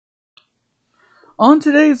On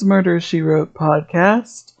today's Murder, She Wrote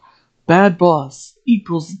podcast, bad boss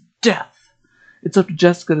equals death. It's up to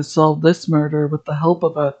Jessica to solve this murder with the help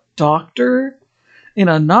of a doctor in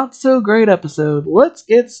a not-so-great episode. Let's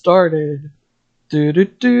get started.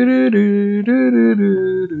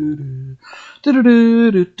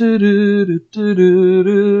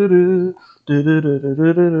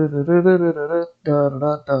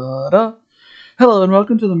 Hello and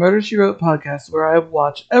welcome to the Murder, She Wrote podcast, where I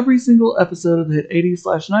watch every single episode of the hit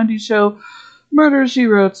 80s/90s show Murder, She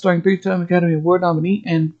Wrote, starring 3-time Academy Award nominee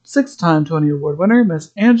and 6-time Tony Award winner,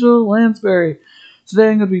 Miss Angela Lansbury. Today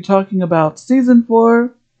I'm going to be talking about Season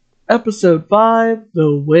 4, Episode 5,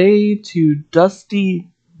 The Way to Dusty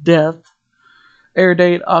Death. Air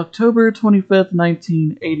date October 25th,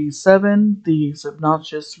 1987. The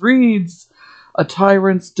synopsis reads, a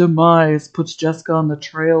tyrant's demise puts Jessica on the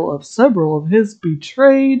trail of several of his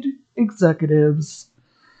betrayed executives.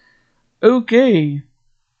 Okay.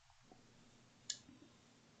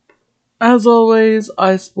 As always,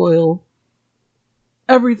 I spoil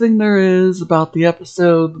everything there is about the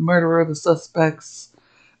episode, the murderer, the suspects,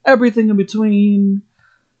 everything in between.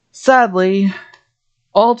 Sadly,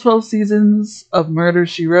 all 12 seasons of Murder,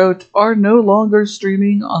 She Wrote are no longer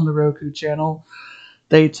streaming on the Roku channel.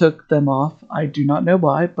 They took them off. I do not know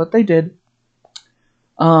why, but they did.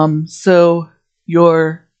 So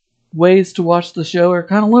your ways to watch the show are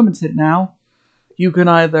kind of limited now. You can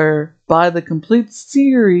either buy the complete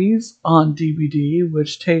series on DVD,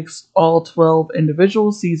 which takes all 12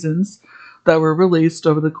 individual seasons that were released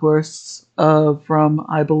over the course of from,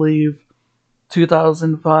 I believe,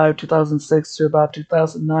 2005, 2006 to about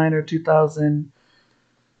 2009 or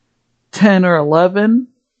 2010 or 11.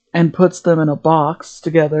 And puts them in a box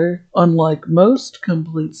together, unlike most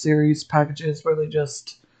complete series packages where they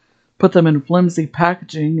just put them in flimsy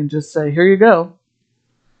packaging and just say, here you go.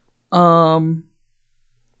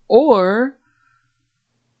 Or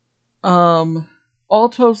all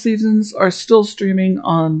 12 seasons are still streaming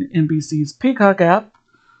on NBC's Peacock app,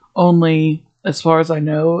 only, as far as I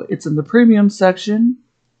know, it's in the premium section,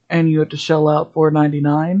 and you have to shell out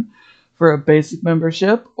 $4.99 for a basic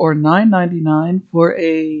membership, or $9.99 for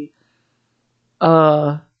a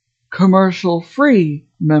commercial-free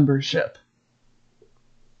membership.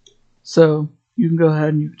 So you can go ahead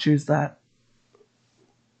and you can choose that.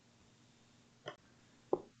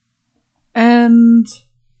 And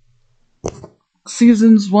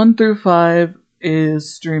seasons 1 through 5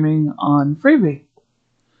 is streaming on Freevee,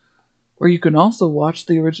 where you can also watch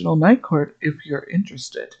the original Night Court if you're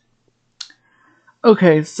interested.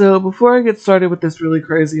 Okay, so before I get started with this really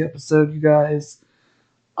crazy episode, you guys,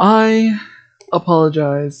 I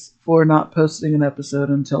apologize for not posting an episode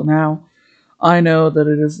until now. I know that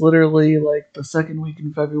it is literally like the second week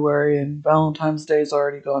in February and Valentine's Day has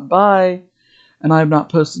already gone by, and I have not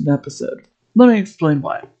posted an episode. Let me explain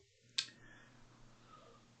why.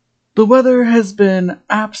 The weather has been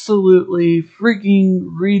absolutely freaking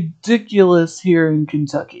ridiculous here in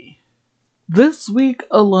Kentucky. This week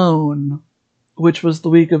alone, which was the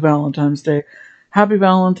week of Valentine's Day. Happy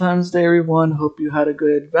Valentine's Day, everyone. Hope you had a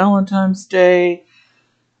good Valentine's Day.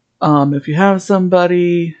 If you have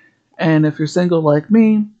somebody, and if you're single like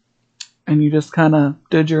me, and you just kind of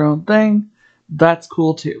did your own thing, that's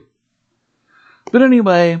cool too. But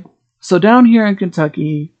anyway, so down here in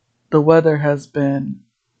Kentucky, the weather has been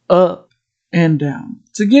up and down.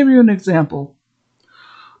 To give you an example,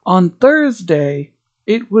 on Thursday,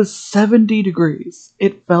 it was 70 degrees.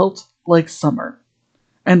 It felt like summer.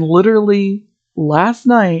 And literally last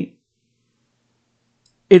night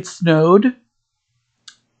it snowed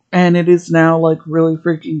and it is now like really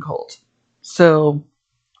freaking cold. So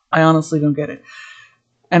I honestly don't get it.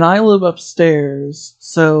 And I live upstairs,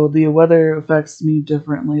 so the weather affects me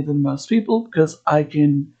differently than most people because I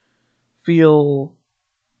can feel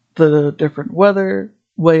the different weather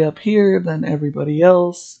way up here than everybody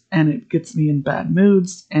else, and it gets me in bad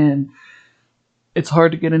moods, and it's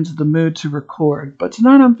hard to get into the mood to record. But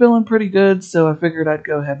tonight I'm feeling pretty good, so I figured I'd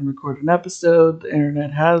go ahead and record an episode. The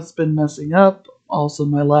internet has been messing up. Also,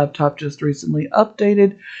 my laptop just recently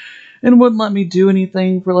updated and wouldn't let me do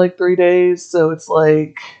anything for like 3 days, so it's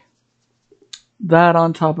like that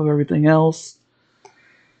on top of everything else.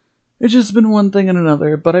 It's just been one thing and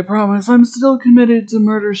another, but I promise I'm still committed to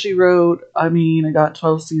Murder, She Wrote. I mean, I got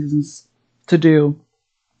 12 seasons to do.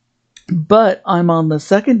 But I'm on the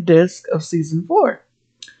second disc of season 4.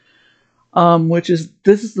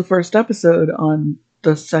 This is the first episode on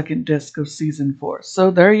the second disc of season 4.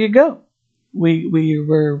 So there you go.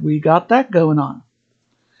 We got that going on.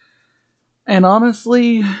 And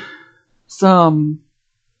honestly, some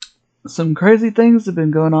crazy things have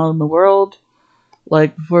been going on in the world.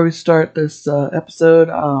 Like, before we start this episode,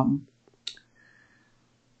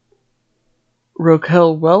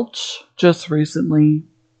 Raquel Welch just recently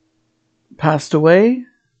passed away.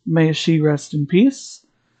 May she rest in peace.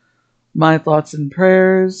 My thoughts and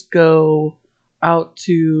prayers go out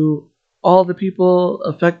to all the people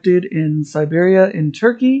affected in Siberia, in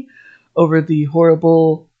Turkey, over the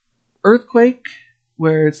horrible earthquake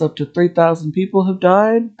where it's up to 3,000 people have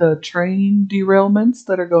died, the train derailments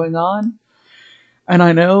that are going on. And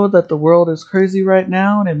I know that the world is crazy right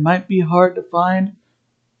now, and it might be hard to find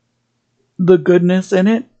the goodness in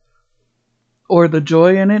it or the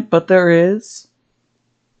joy in it, but there is.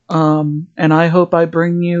 And I hope I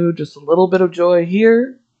bring you just a little bit of joy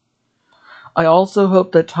here. I also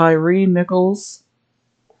hope that Tyree Nichols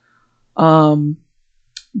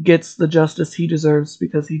gets the justice he deserves,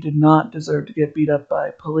 because he did not deserve to get beat up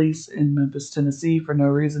by police in Memphis, Tennessee for no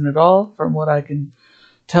reason at all, from what I can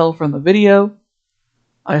tell from the video.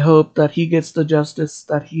 I hope that he gets the justice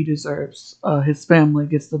that he deserves. His family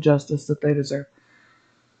gets the justice that they deserve.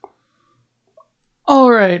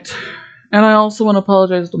 Alright. And I also want to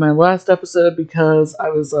apologize to my last episode, because I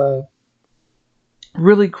was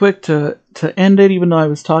really quick to end it, even though I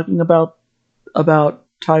was talking about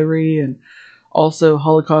Tyree and also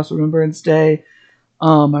Holocaust Remembrance Day.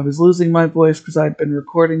 I was losing my voice because I'd been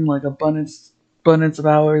recording like abundance of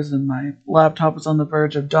hours, and my laptop was on the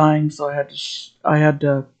verge of dying, so I had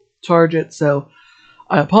to charge it. So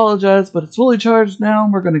I apologize, but it's fully charged now,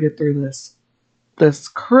 and we're gonna get through this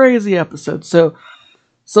crazy episode. So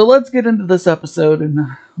let's get into this episode, and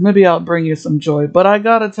maybe I'll bring you some joy. But I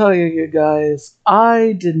gotta tell you guys,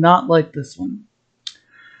 I did not like this one.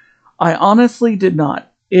 I honestly did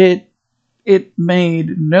not. It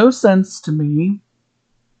made no sense to me,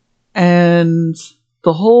 and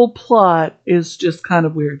the whole plot is just kind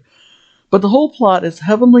of weird. But the whole plot is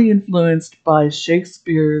heavily influenced by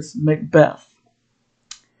Shakespeare's Macbeth.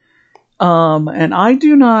 And I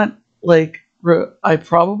do not, I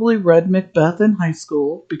probably read Macbeth in high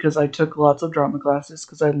school because I took lots of drama classes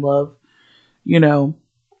because I love,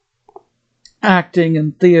 acting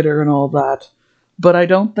and theater and all that. But I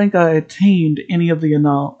don't think I attained any of the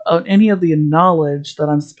knowledge that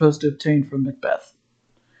I'm supposed to obtain from Macbeth.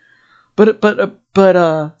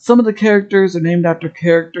 But some of the characters are named after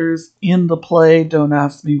characters in the play. Don't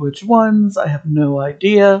ask me which ones. I have no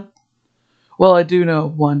idea. Well, I do know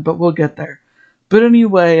one, but we'll get there. But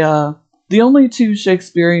anyway, the only two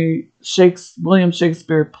William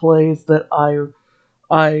Shakespeare plays that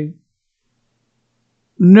I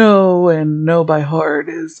know by heart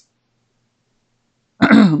is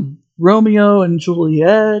Romeo and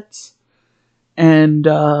Juliet and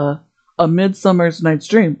A Midsummer's Night's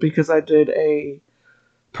Dream, because I did a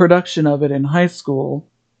production of it in high school,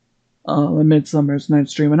 A Midsummer's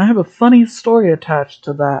Night's Dream, and I have a funny story attached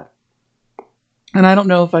to that. And I don't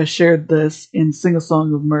know if I shared this in Sing a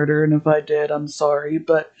Song of Murder, and if I did, I'm sorry,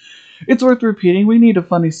 but it's worth repeating. We need a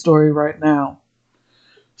funny story right now.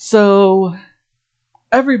 So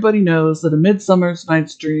everybody knows that A Midsummer's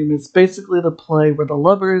Night's Dream is basically the play where the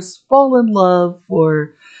lovers fall in love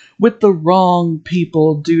with the wrong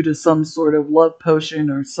people due to some sort of love potion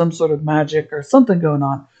or some sort of magic or something going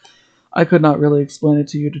on. I could not really explain it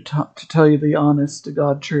to you to tell you the honest to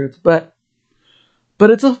God truth, but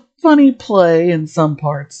it's a funny play in some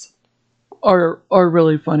parts, are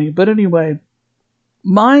really funny. But anyway,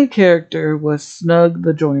 my character was Snug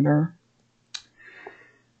the Joiner.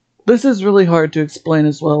 This is really hard to explain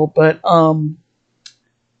as well, but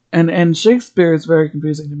and Shakespeare is very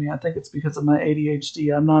confusing to me. I think it's because of my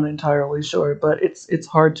ADHD. I'm not entirely sure, but it's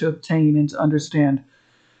hard to obtain and to understand,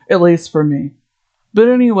 at least for me. But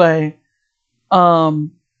anyway,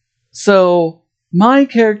 so my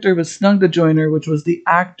character was Snug the Joiner, which was the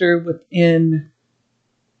actor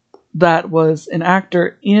that was an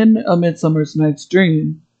actor in A Midsummer's Night's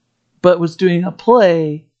Dream, but was doing a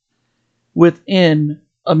play within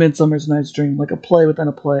A Midsummer's Night's Dream, like a play within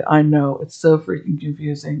a play. I know, it's so freaking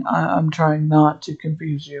confusing. I'm trying not to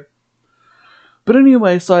confuse you. But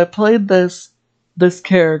anyway, so I played this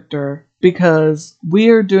character because we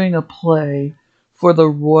are doing a play for the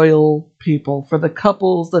royal people, for the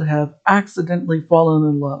couples that have accidentally fallen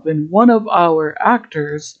in love. And one of our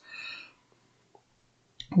actors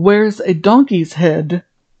wears a donkey's head.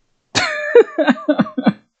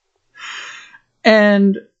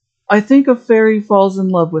 And I think a fairy falls in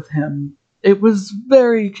love with him. It was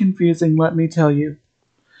very confusing, let me tell you.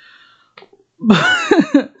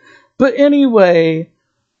 But anyway,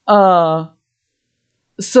 so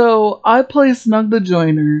I play Snug the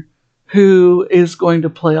Joiner, who is going to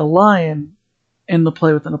play a lion in the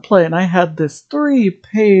play within a play. And I had this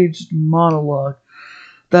 3-page monologue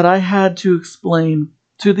that I had to explain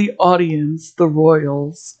to the audience, the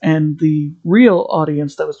royals, and the real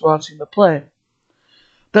audience that was watching the play,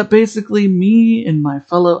 that basically me and my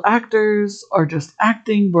fellow actors are just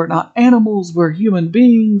acting, we're not animals, we're human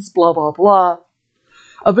beings, blah blah blah.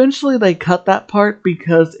 Eventually they cut that part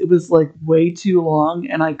because it was like way too long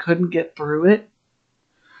and I couldn't get through it.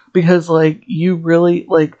 Because like you really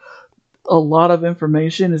like a lot of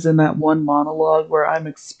information is in that one monologue where I'm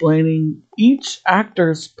explaining each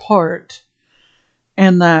actor's part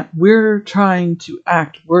and that we're trying to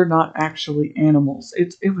act. We're not actually animals.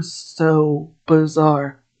 It was so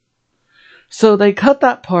bizarre. So they cut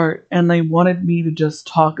that part and they wanted me to just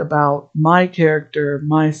talk about my character,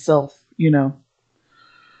 myself, you know.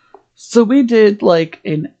 So we did like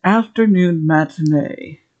an afternoon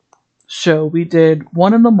matinee show. We did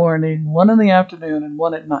one in the morning, one in the afternoon, and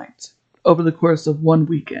one at night over the course of one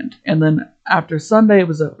weekend. And then after Sunday, it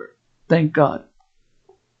was over. Thank God.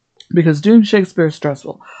 Because doing Shakespeare is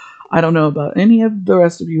stressful. I don't know about any of the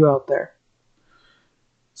rest of you out there.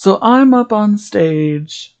 So I'm up on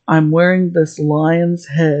stage. I'm wearing this lion's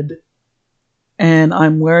head. And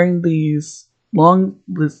I'm wearing these long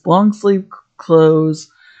sleeve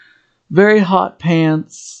clothes, very hot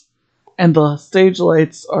pants, and the stage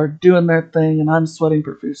lights are doing their thing, and I'm sweating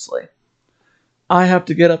profusely. I have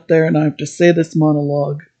to get up there and I have to say this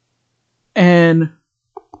monologue. And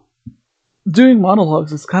doing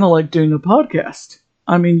monologues is kind of like doing a podcast.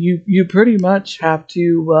 I mean, you pretty much have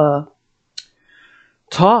to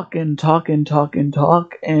talk and talk and talk and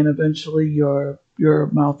talk, and eventually your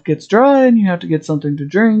mouth gets dry and you have to get something to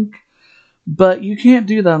drink. But you can't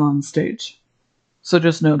do that on stage. So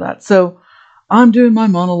just know that. So I'm doing my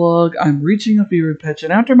monologue, I'm reaching a fever pitch,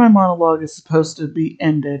 and after my monologue is supposed to be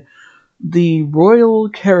ended, the royal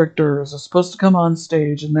characters are supposed to come on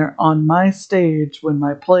stage, and they're on my stage when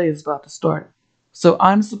my play is about to start. So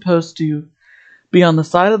I'm supposed to be on the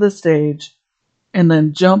side of the stage, and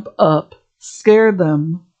then jump up, scare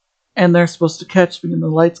them, and they're supposed to catch me, and the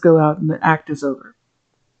lights go out, and the act is over.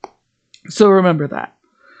 So remember that.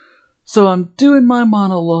 So I'm doing my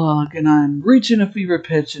monologue, and I'm reaching a fever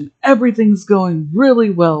pitch, and everything's going really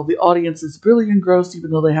well. The audience is really engrossed, even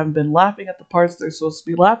though they haven't been laughing at the parts they're supposed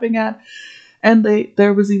to be laughing at. And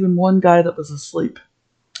there was even one guy that was asleep.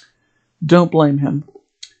 Don't blame him.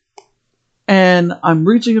 And I'm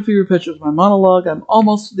reaching a fever pitch with my monologue. I'm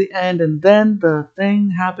almost to the end, and then the thing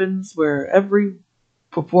happens where every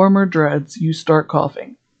performer dreads. You start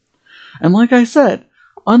coughing. And like I said,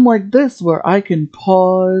 unlike this where I can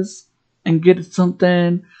pause and get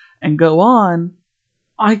something and go on,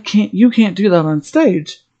 you can't do that on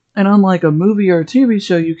stage. And unlike a movie or a TV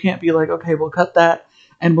show, you can't be like, okay, we'll cut that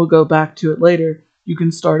and we'll go back to it later. You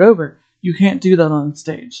can start over. You can't do that on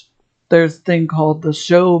stage. There's a thing called the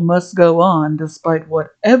show must go on despite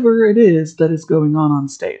whatever it is that is going on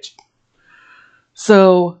stage.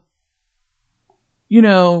 So, you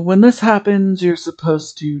know, when this happens, you're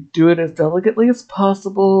supposed to do it as delicately as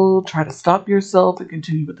possible, try to stop yourself and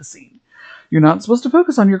continue with the scene. You're not supposed to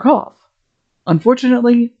focus on your cough.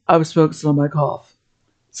 Unfortunately, I was focused on my cough.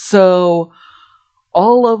 So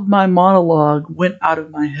all of my monologue went out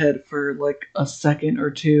of my head for like a second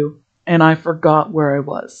or two, and I forgot where I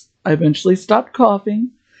was. I eventually stopped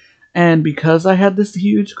coughing, and because I had this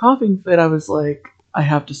huge coughing fit, I was like, I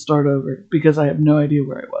have to start over because I have no idea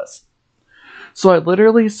where I was. So I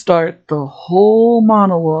literally start the whole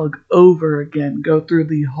monologue over again, go through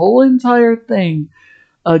the whole entire thing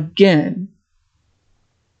again.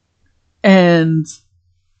 And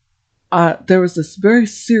there was this very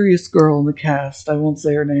serious girl in the cast. I won't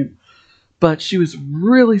say her name. But she was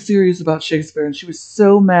really serious about Shakespeare. And she was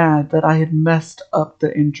so mad that I had messed up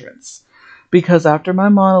the entrance. Because after my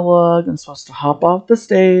monologue, I'm supposed to hop off the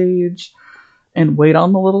stage and wait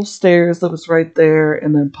on the little stairs that was right there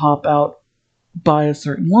and then pop out by a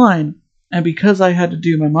certain line. And because I had to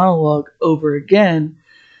do my monologue over again,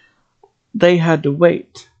 they had to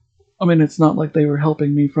wait. I mean, it's not like they were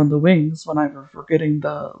helping me from the wings when I were forgetting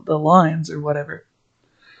the lines or whatever.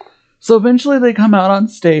 So eventually they come out on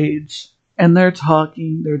stage, and they're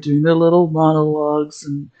talking, they're doing their little monologues,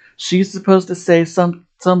 and she's supposed to say some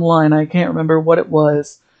line, I can't remember what it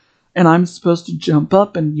was, and I'm supposed to jump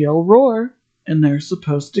up and yell roar, and they're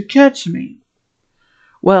supposed to catch me.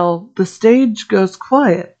 Well, the stage goes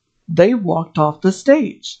quiet. They walked off the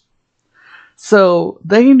stage. So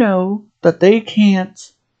they know that they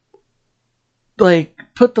can't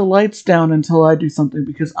put the lights down until I do something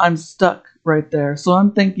because I'm stuck right there. So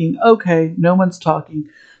I'm thinking, okay, no one's talking,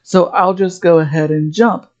 so I'll just go ahead and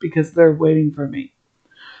jump because they're waiting for me.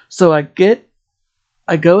 So I get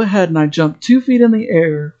I go ahead and I jump 2 feet in the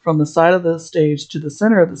air from the side of the stage to the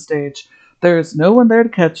center of the stage. There is no one there to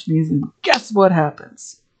catch me, and guess what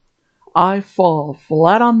happens? I fall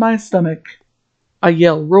flat on my stomach. I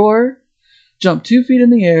yell roar, jump 2 feet in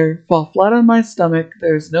the air, fall flat on my stomach.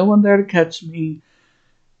 There's no one there to catch me,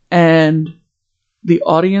 and the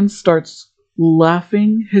audience starts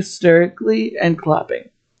laughing hysterically and clapping.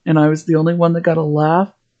 And I was the only one that got a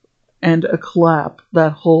laugh and a clap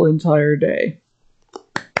that whole entire day.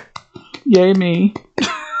 Yay me.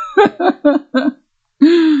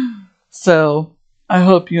 So, I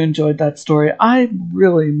hope you enjoyed that story. I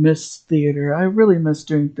really miss theater. I really miss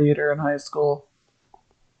doing theater in high school.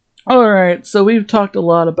 Alright, so we've talked a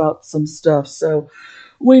lot about some stuff, so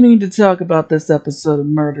we need to talk about this episode of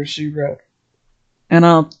Murder, She Wrote. And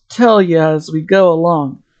I'll tell you as we go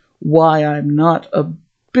along why I'm not a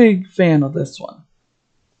big fan of this one.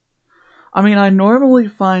 I mean, I normally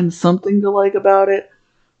find something to like about it,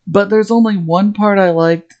 but there's only one part I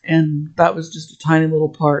liked, and that was just a tiny little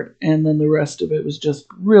part, and then the rest of it was just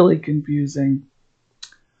really confusing.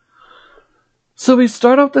 So we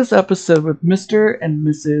start off this episode with Mr. and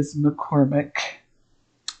Mrs. McCormick.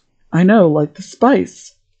 I know, like the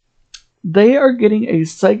spice. They are getting a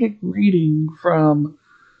psychic reading from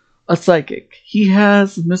a psychic. He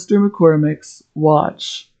has Mr. McCormick's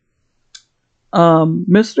watch.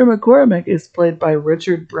 Mr. McCormick is played by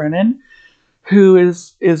Richard Brennan, who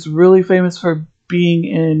is really famous for being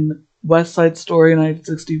in West Side Story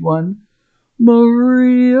 1961.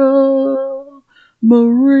 Maria,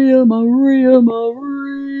 Maria, Maria,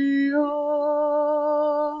 Maria.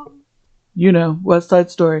 You know, West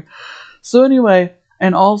Side Story. So anyway,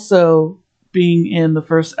 and also being in the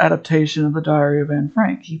first adaptation of The Diary of Anne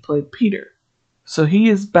Frank, he played Peter. So he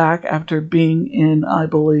is back after being in, I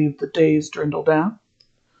believe, The Days Dwindle Down.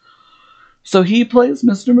 So he plays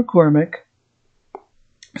Mr. McCormick.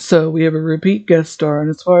 So we have a repeat guest star, and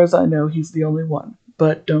as far as I know, he's the only one.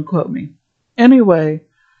 But don't quote me. Anyway,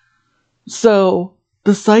 so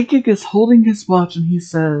the psychic is holding his watch, and he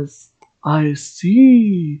says, I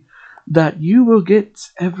see that you will get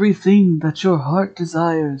everything that your heart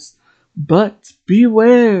desires. But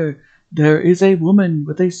beware, there is a woman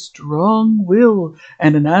with a strong will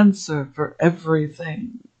and an answer for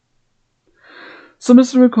everything. So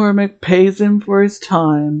Mr. McCormick pays him for his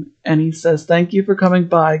time, and he says, thank you for coming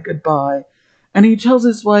by, goodbye. And he tells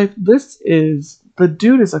his wife, the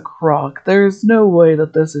dude is a crock. There is no way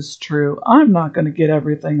that this is true. I'm not going to get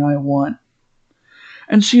everything I want.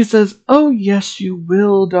 And she says, oh yes you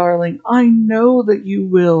will, darling. I know that you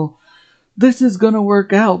will. This is going to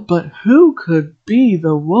work out, but who could be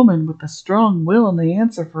the woman with the strong will and the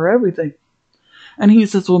answer for everything? And he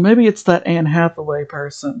says, well, maybe it's that Anne Hathaway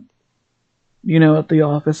person, you know, at the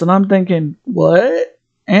office. And I'm thinking, what?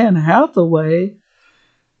 Anne Hathaway?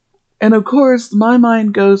 And of course, my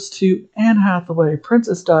mind goes to Anne Hathaway,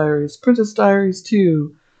 Princess Diaries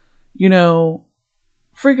 2, you know,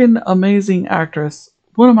 friggin' amazing actress.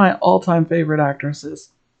 One of my all-time favorite actresses.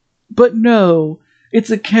 But no, it's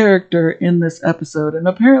a character in this episode, and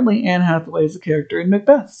apparently Anne Hathaway is a character in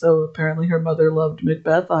Macbeth, so apparently her mother loved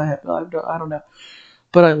Macbeth. I don't know.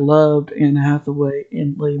 But I loved Anne Hathaway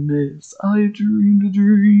in Les Mis. I dreamed a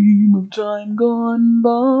dream of time gone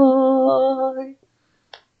by.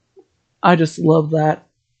 I just love that.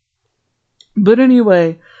 But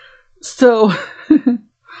anyway, so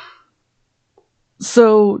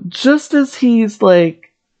just as he's like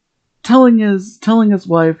telling his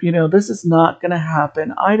wife, you know, this is not gonna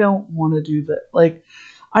happen. I don't want to do that. Like,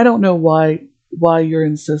 I don't know why you're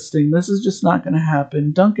insisting. This is just not gonna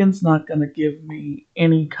happen. Duncan's not gonna give me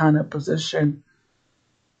any kind of position.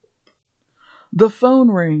 The phone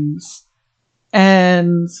rings,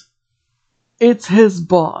 and it's his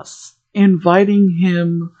boss inviting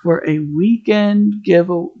him for a weekend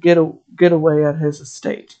getaway at his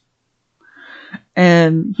estate.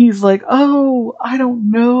 And he's like, oh, I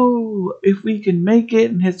don't know if we can make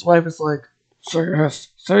it. And his wife is like,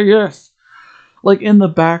 say yes. Like in the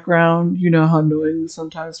background, you know how annoying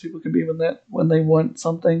sometimes people can be when they want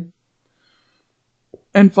something.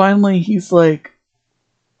 And finally he's like,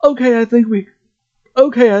 okay, I think we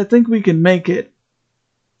can make it.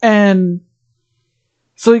 And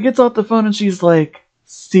so he gets off the phone and she's like,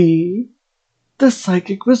 see, the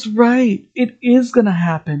psychic was right. It is gonna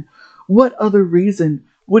happen. What other reason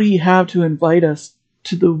would he have to invite us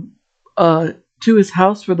to his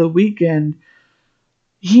house for the weekend?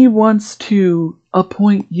 He wants to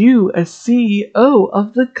appoint you as CEO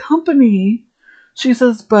of the company. She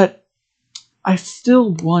says, but I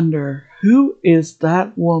still wonder, who is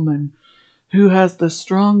that woman who has the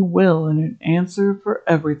strong will and an answer for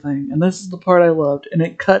everything. And this is the part I loved. And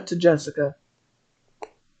it cut to Jessica.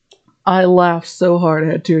 I laughed so hard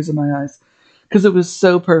I had tears in my eyes because it was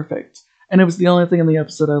so perfect. And it was the only thing in the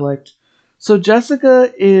episode I liked. So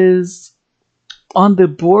Jessica is on the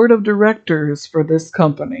board of directors for this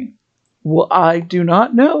company. Well, I do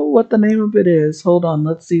not know what the name of it is. Hold on,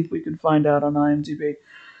 let's see if we can find out on IMDb.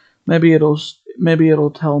 Maybe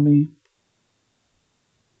it'll tell me.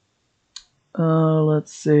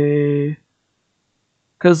 Let's see.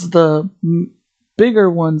 Because the bigger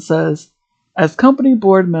one says, as company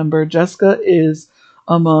board member, Jessica is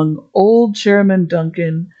among old Chairman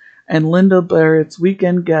Duncan and Linda Barrett's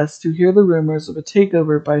weekend guests who hear the rumors of a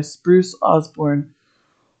takeover by Spruce Osborne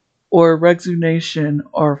or resignation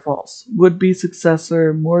are false. Would-be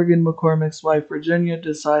successor Morgan McCormick's wife Virginia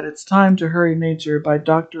decide it's time to hurry nature by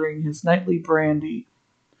doctoring his nightly brandy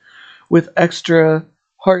with extra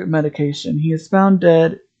heart medication. He is found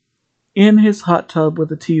dead in his hot tub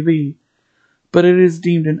with a TV, but it is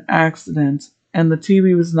deemed an accident, and the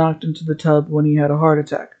TV was knocked into the tub when he had a heart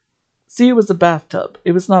attack. See, it was a bathtub.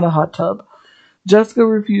 It was not a hot tub. Jessica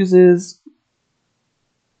refuses,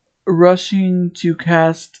 rushing to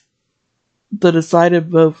cast the decided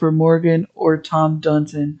vote for Morgan or Tom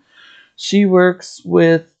Dunton. She works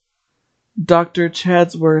with Dr.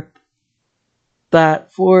 Chadsworth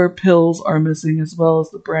that 4 pills are missing, as well as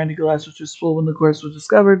the brandy glass, which was full when the corpse was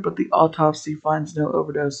discovered, but the autopsy finds no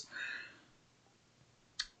overdose.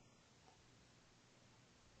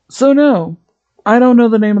 So no, I don't know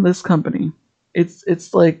the name of this company. It's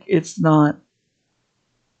not.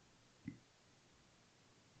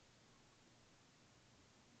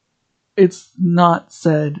 It's not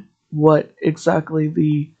said what exactly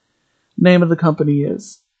the name of the company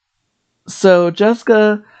is. So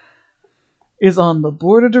Jessica is on the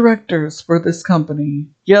board of directors for this company.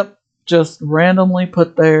 Yep, just randomly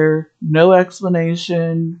put there, no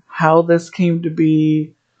explanation how this came to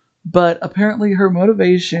be. But apparently her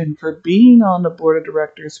motivation for being on the board of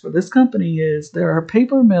directors for this company is there are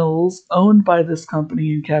paper mills owned by this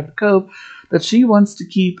company in Cabot Cove that she wants to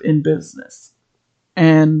keep in business.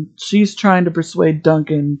 And she's trying to persuade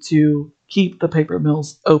Duncan to keep the paper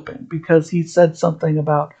mills open because he said something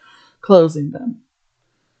about closing them.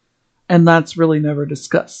 And that's really never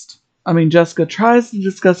discussed. I mean, Jessica tries to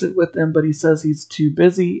discuss it with him, but he says he's too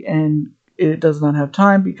busy and it does not have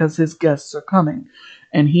time because his guests are coming.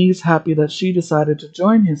 And he's happy that she decided to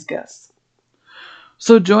join his guests.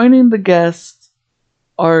 So joining the guests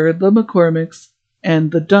are the McCormicks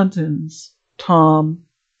and the Duntons, Tom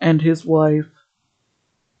and his wife.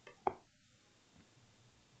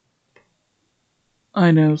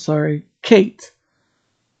 Kate,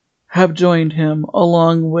 have joined him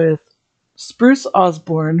along with Spruce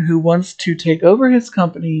Osborne, who wants to take over his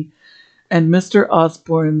company, and Mr.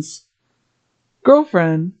 Osborne's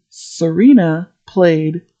girlfriend, Serena,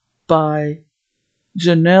 played by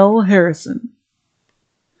Janelle Harrison.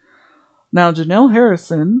 Now, Janelle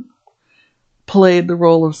Harrison played the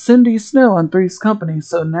role of Cindy Snow on Three's Company,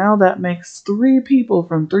 so now that makes 3 people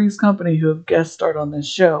from Three's Company who have guest starred on this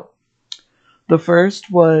show. The first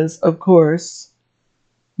was, of course,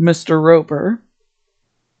 Mr. Roper,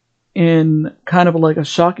 in kind of like a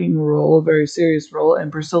shocking role, a very serious role,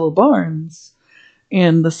 and Priscilla Barnes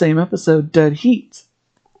in the same episode, Dead Heat.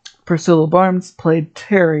 Priscilla Barnes played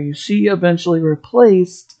Terry. She eventually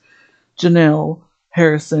replaced Janelle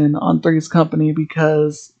Harrison on Three's Company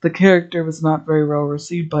because the character was not very well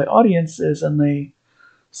received by audiences and they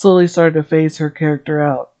slowly started to phase her character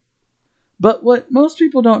out. But what most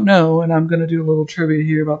people don't know, and I'm going to do a little trivia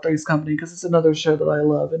here about Three's Company because it's another show that I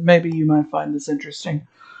love, and maybe you might find this interesting.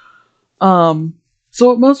 So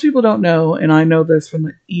what most people don't know, and I know this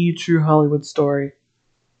from the True Hollywood Story,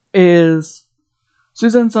 is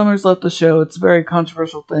Suzanne Summers left the show. It's a very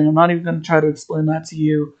controversial thing. I'm not even going to try to explain that to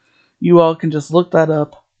you. You all can just look that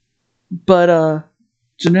up. But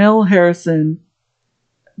Janelle Harrison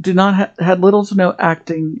did not had little to no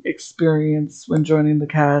acting experience when joining the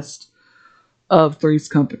cast of Three's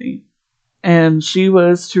Company. And she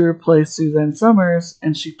was to replace Suzanne Summers,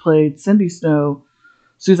 and she played Cindy Snow,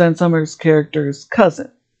 Suzanne Summers' character's cousin.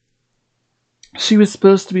 She was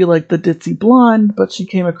supposed to be like the ditzy blonde, but she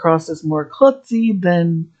came across as more klutzy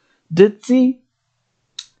than ditzy,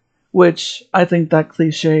 which I think that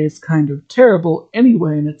cliche is kind of terrible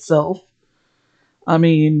anyway in itself. I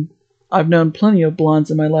mean, I've known plenty of blondes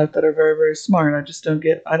in my life that are very, very smart.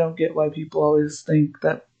 I don't get why people always think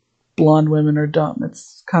that blonde women are dumb.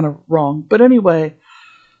 It's kind of wrong. But anyway,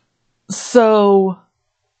 so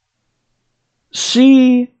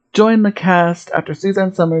she joined the cast after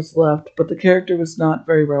Suzanne Summers left, but the character was not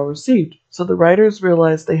very well received, so the writers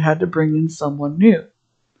realized they had to bring in someone new.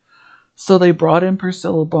 So they brought in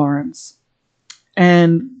Priscilla Barnes.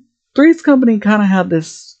 And Three's Company kind of had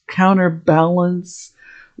this counterbalance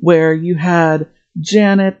where you had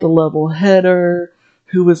Janet, the level header,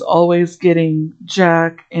 who was always getting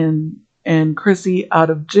Jack and Chrissy out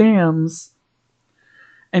of jams.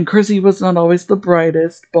 And Chrissy was not always the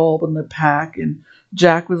brightest bulb in the pack, and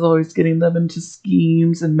Jack was always getting them into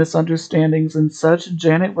schemes and misunderstandings and such. And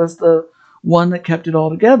Janet was the one that kept it all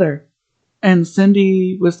together. And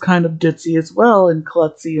Cindy was kind of ditzy as well and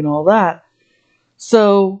klutzy and all that.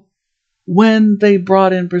 So when they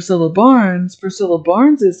brought in Priscilla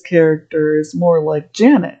Barnes's character is more like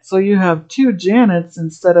Janet. So you have two Janets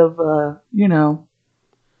instead of a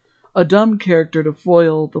dumb character to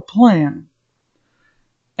foil the plan.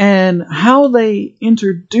 And how they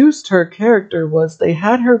introduced her character was they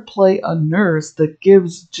had her play a nurse that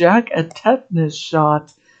gives Jack a tetanus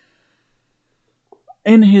shot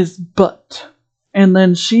in his butt. And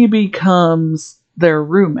then she becomes their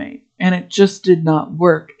roommate. And it just did not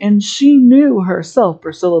work. And she knew herself,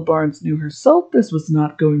 Priscilla Barnes knew herself, this was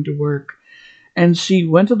not going to work. And she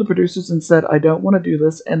went to the producers and said, I don't want to do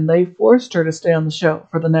this. And they forced her to stay on the show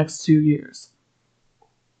for the next 2 years.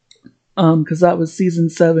 Because that was season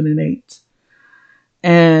 7 and 8.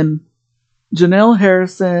 And Janelle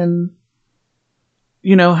Harrison,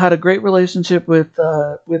 had a great relationship with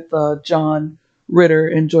John Ritter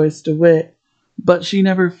and Joyce DeWitt, but she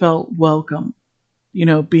never felt welcome,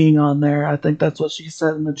 being on there. I think that's what she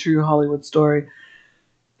said in the True Hollywood Story.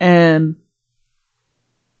 And,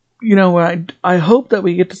 I hope that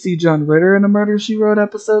we get to see John Ritter in a Murder, She Wrote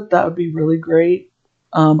episode. That would be really great.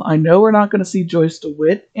 I know we're not going to see Joyce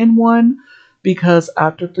DeWitt in one because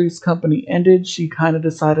after Three's Company ended, she kind of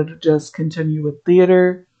decided to just continue with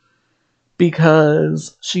theater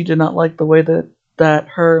because she did not like the way that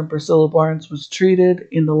her and Priscilla Barnes was treated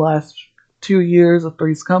in the last 2 years of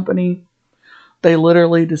Three's Company. They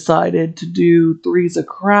literally decided to do Three's a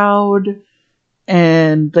Crowd,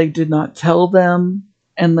 and they did not tell them.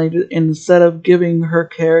 And instead of giving her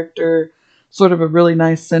character sort of a really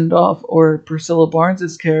nice send-off, or Priscilla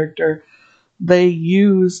Barnes's character, they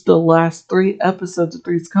used the last 3 episodes of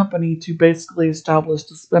Three's Company to basically establish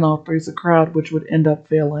the spinoff Three's a Crowd, which would end up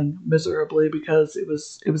failing miserably because it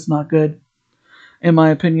was not good, in my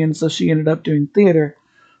opinion. So she ended up doing theater.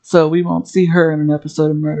 So we won't see her in an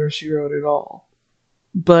episode of Murder, She Wrote at all.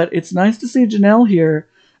 But it's nice to see Janelle here,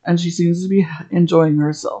 and she seems to be enjoying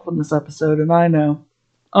herself in this episode. And I know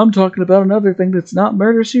I'm talking about another thing that's not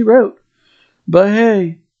Murder, She Wrote. But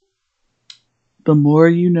hey, the more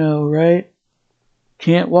you know, right?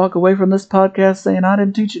 Can't walk away from this podcast saying I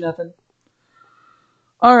didn't teach you nothing.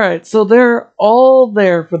 Alright, so they're all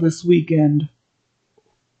there for this weekend.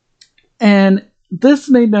 And this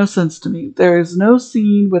made no sense to me. There is no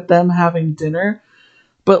scene with them having dinner.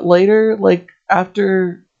 But later,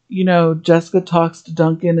 after, Jessica talks to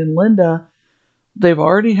Duncan and Linda, they've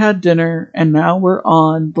already had dinner, and now we're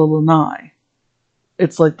on the lanai.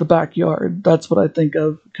 It's like the backyard. That's what I think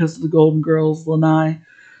of because of the Golden Girls lanai.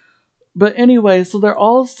 But anyway, so they're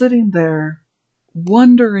all sitting there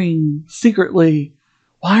wondering secretly,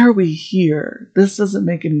 why are we here? This doesn't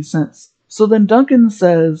make any sense. So then Duncan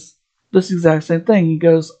says this exact same thing. He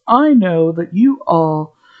goes, I know that you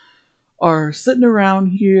all are sitting around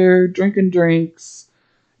here drinking drinks,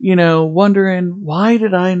 wondering, why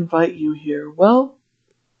did I invite you here? Well,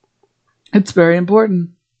 it's very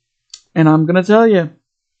important. And I'm going to tell you,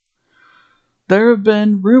 there have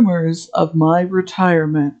been rumors of my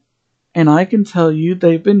retirement, and I can tell you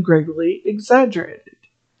they've been greatly exaggerated.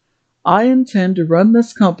 I intend to run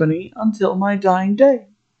this company until my dying day.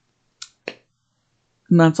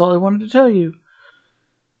 And that's all I wanted to tell you.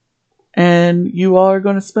 And you all are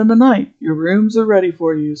going to spend the night. Your rooms are ready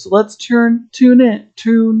for you. So let's turn in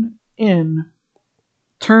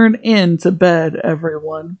to bed,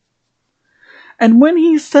 everyone. And when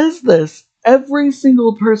he says this, every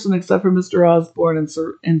single person except for Mr. Osborne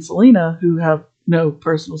and Selena, who have no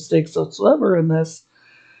personal stakes whatsoever in this,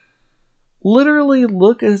 literally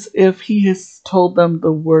look as if he has told them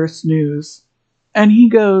the worst news. And he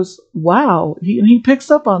goes, wow. He picks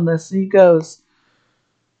up on this and he goes,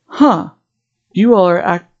 huh, you all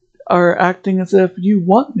are acting as if you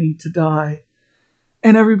want me to die.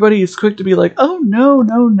 And everybody is quick to be like, oh,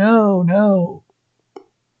 no.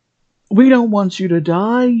 We don't want you to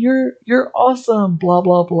die. You're awesome, blah,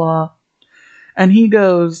 blah, blah. And he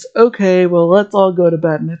goes, okay, well, let's all go to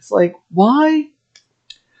bed. And it's like, why?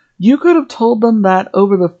 You could have told them that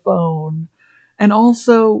over the phone And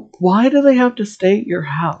also, why do they have to stay at your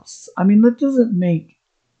house? I mean, that doesn't make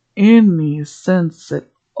any sense at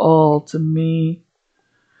all to me.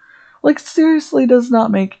 Like, seriously, does not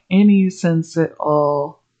make any sense at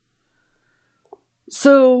all.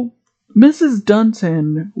 So, Mrs.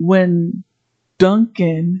 Dunton, when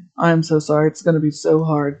Duncan, I'm so sorry, it's going to be so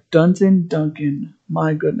hard. Duncan,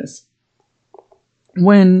 my goodness.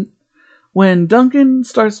 When Duncan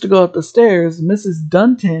starts to go up the stairs, Mrs.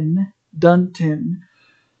 Dunton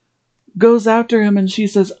goes after him and she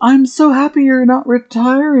says, "I'm so happy you're not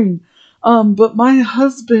retiring. But my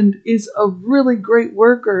husband is a really great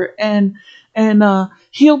worker and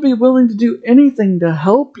he'll be willing to do anything to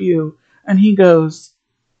help you." And he goes,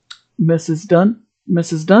 Mrs.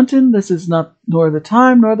 Dunton, this is not nor the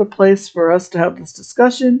time nor the place for us to have this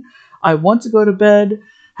discussion. I want to go to bed.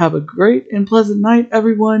 Have a great and pleasant night,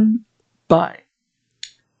 everyone. Bye.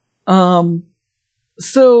 Um,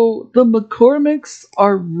 so the McCormicks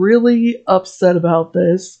are really upset about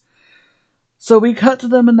this. So we cut to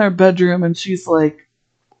them in their bedroom, and she's like,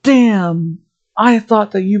 "Damn, I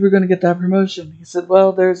thought that you were going to get that promotion." He said,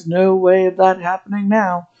 "Well, there's no way of that happening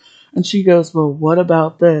now." And she goes, "Well, what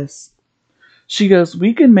about this?" She goes,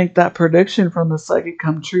 "We can make that prediction from the psychic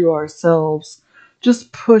come true ourselves.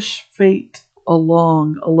 Just push fate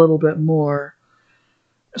along a little bit more."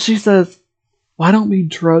 She says, "Why don't we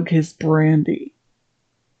drug his brandy?"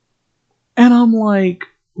 And I'm like,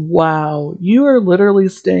 wow, you are literally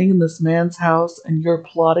staying in this man's house and you're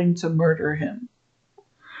plotting to murder him.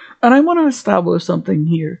 And I want to establish something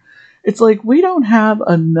here. It's like we don't have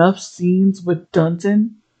enough scenes with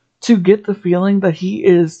Dunton to get the feeling that he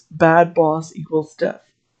is bad boss equals death.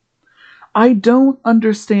 I don't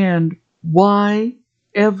understand why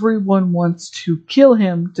everyone wants to kill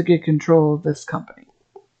him to get control of this company.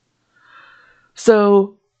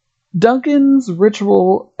 So Duncan's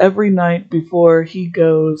ritual every night before he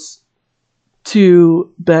goes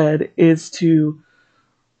to bed is to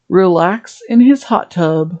relax in his hot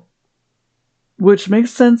tub, which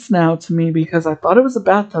makes sense now to me because I thought it was a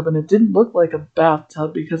bathtub and it didn't look like a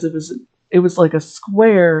bathtub because it was like a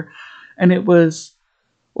square and it was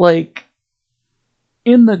like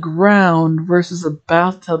in the ground versus a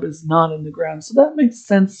bathtub is not in the ground. So that makes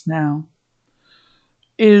sense now.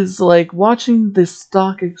 Is like watching the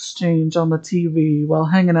stock exchange on the TV while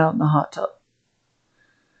hanging out in the hot tub.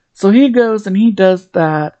 So he goes and he does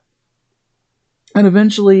that. And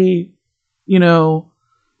eventually, you know,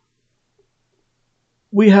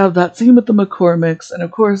 we have that scene with the McCormicks. And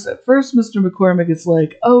of course, at first, Mr. McCormick is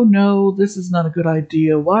like, "Oh no, this is not a good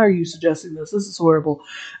idea. Why are you suggesting this? This is horrible."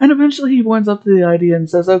 And eventually he warms up to the idea and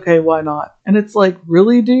says, "Okay, why not?" And it's like,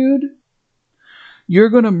 really, dude? You're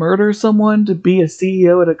going to murder someone to be a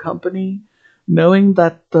CEO at a company, knowing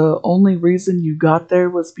that the only reason you got there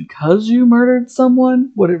was because you murdered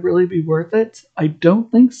someone? Would it really be worth it? I don't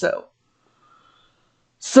think so.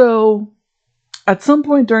 So, at some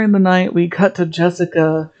point during the night, we cut to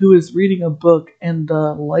Jessica, who is reading a book, and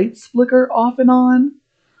the lights flicker off and on.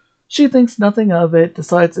 She thinks nothing of it,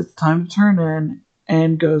 decides it's time to turn in,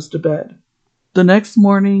 and goes to bed. The next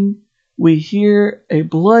morning, we hear a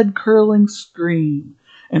blood-curdling scream,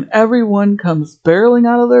 and everyone comes barreling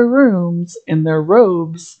out of their rooms in their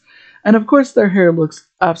robes, and of course their hair looks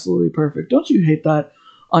absolutely perfect. Don't you hate that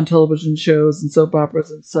on television shows and soap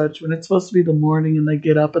operas and such, when it's supposed to be the morning and they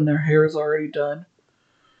get up and their hair is already done?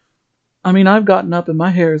 I mean, I've gotten up and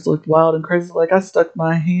my hair has looked wild and crazy, like I stuck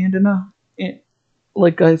my hand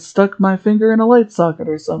like I stuck my finger in a light socket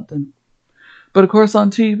or something. But of course,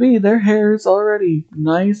 on TV, their hair is already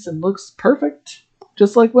nice and looks perfect,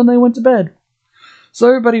 just like when they went to bed. So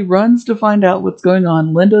everybody runs to find out what's going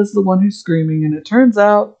on. Linda's the one who's screaming, and it turns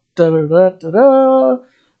out, da-da-da-da-da,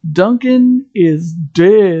 Duncan is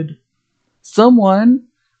dead. Someone,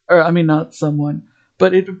 or I mean, not someone,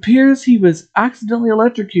 but it appears he was accidentally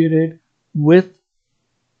electrocuted with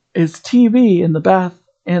his TV in the bath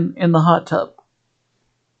in the hot tub.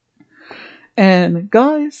 And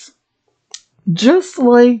guys, just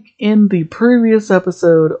like in the previous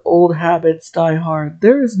episode, Old Habits Die Hard,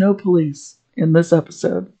 there is no police in this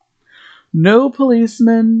episode. No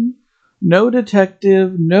policeman, no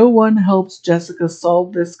detective, no one helps Jessica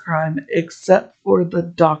solve this crime except for the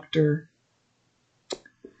doctor.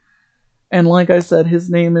 And like I said,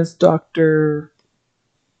 his name is Dr.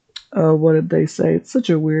 What did they say? It's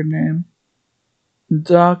such a weird name.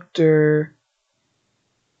 Dr.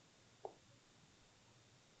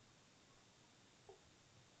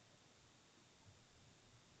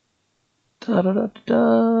 Da da da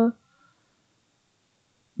da.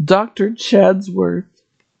 Dr. Chadsworth.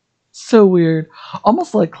 So weird.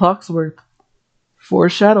 Almost like Clocksworth.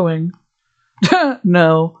 Foreshadowing.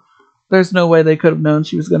 No, there's no way they could have known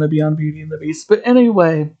she was going to be on Beauty and the Beast. But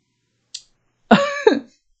anyway,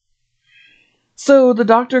 so the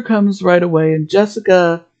doctor comes right away, and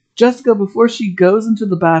Jessica, before she goes into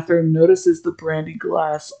the bathroom, notices the brandy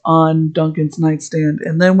glass on Duncan's nightstand,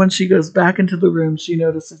 and then when she goes back into the room, she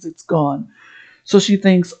notices it's gone. So she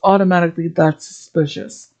thinks automatically that's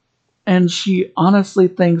suspicious. And she honestly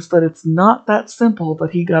thinks that it's not that simple that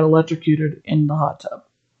he got electrocuted in the hot tub.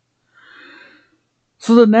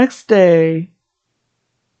 So the next day,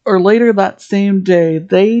 or later that same day,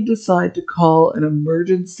 they decide to call an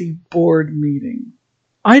emergency board meeting.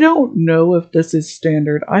 I don't know if this is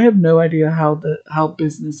standard. I have no idea how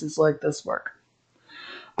businesses like this work.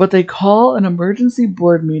 But they call an emergency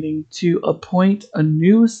board meeting to appoint a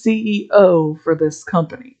new CEO for this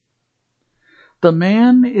company. The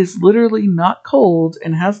man is literally not cold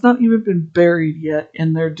and has not even been buried yet,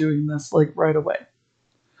 and they're doing this like right away.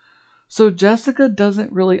 So Jessica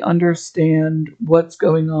doesn't really understand what's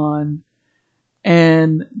going on,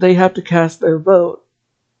 and they have to cast their vote.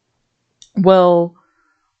 Well,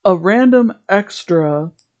 a random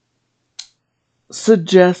extra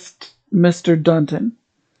suggests Mr. Dunton.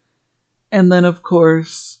 And then, of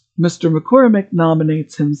course, Mr. McCormick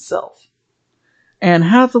nominates himself. Anne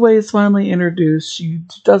Hathaway is finally introduced. She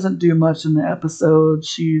doesn't do much in the episode.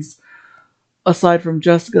 She's, aside from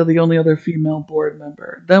Jessica, the only other female board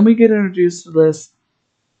member. Then we get introduced to this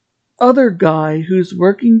other guy who's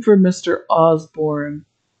working for Mr. Osborne.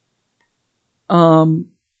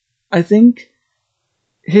 I think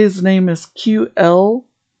his name is QL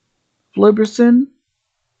Fliberson,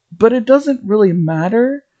 but it doesn't really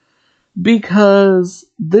matter because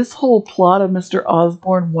this whole plot of Mr.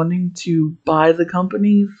 Osborne wanting to buy the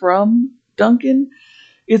company from Duncan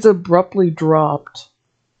is abruptly dropped,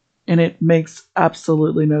 and it makes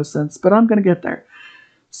absolutely no sense, but I'm going to get there.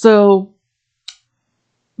 So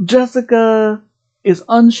Jessica is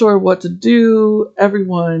unsure what to do.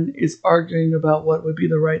 Everyone is arguing about what would be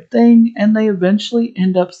the right thing, and they eventually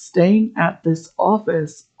end up staying at this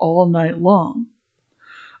office all night long.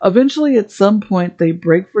 Eventually, at some point, they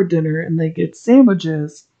break for dinner and they get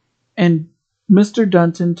sandwiches, and Mr.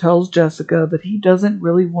 Dunton tells Jessica that he doesn't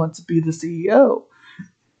really want to be the CEO.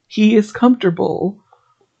 He is comfortable.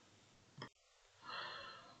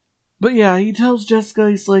 But yeah, he tells Jessica,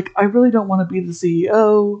 he's like, I really don't want to be the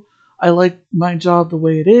CEO. I like my job the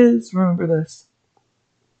way it is. Remember this.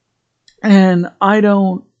 And I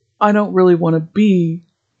don't really want to be,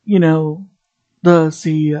 the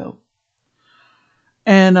CEO.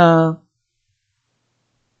 And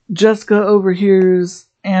Jessica overhears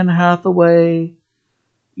Anne Hathaway,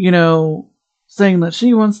 saying that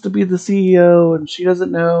she wants to be the CEO and she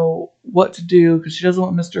doesn't know what to do because she doesn't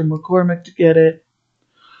want Mr. McCormick to get it.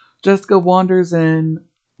 Jessica wanders in.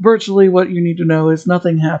 Virtually what you need to know is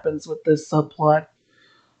nothing happens with this subplot.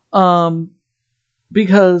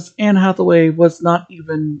 Because Anne Hathaway was not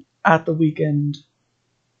even at the weekend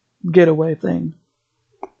getaway thing.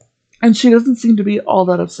 And she doesn't seem to be all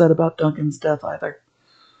that upset about Duncan's death either.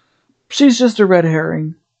 She's just a red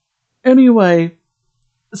herring. Anyway,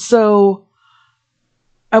 so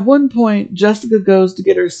at one point, Jessica goes to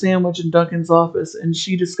get her sandwich in Duncan's office, and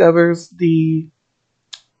she discovers the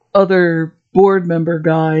other board member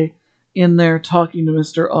guy in there talking to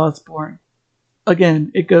Mr. Osborne.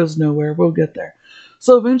 Again, it goes nowhere. We'll get there.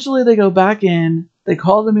 So eventually they go back in, they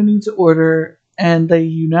call the meeting to order, and they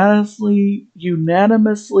unanimously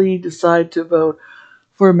decide to vote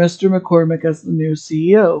for Mr. McCormick as the new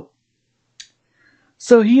CEO.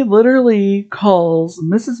 So he literally calls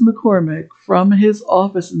Mrs. McCormick from his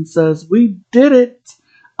office and says, "We did it!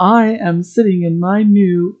 I am sitting in my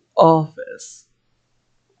new office."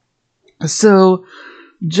 So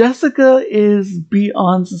Jessica is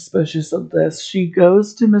beyond suspicious of this. She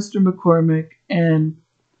goes to Mr. McCormick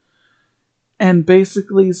and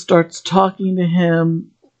basically starts talking to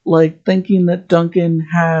him, like thinking that Duncan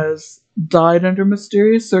has died under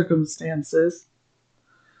mysterious circumstances.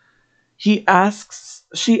 She asks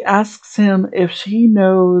him if he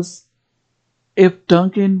knows if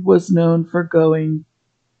Duncan was known for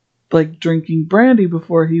drinking brandy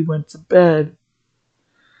before he went to bed.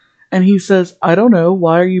 And he says, "I don't know,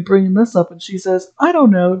 why are you bringing this up?" And she says, "I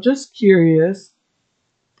don't know, just curious."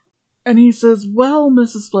 And he says, "Well,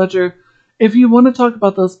 Mrs. Fletcher, if you want to talk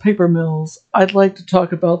about those paper mills, I'd like to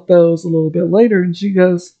talk about those a little bit later." And she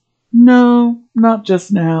goes, "No, not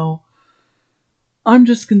just now. I'm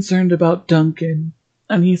just concerned about Duncan."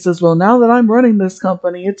 And he says, "Well, now that I'm running this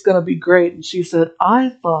company, it's going to be great." And she said, "I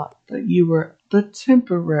thought that you were the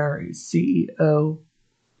temporary CEO."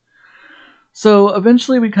 So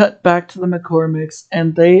eventually we cut back to the McCormicks,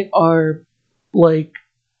 and they are like,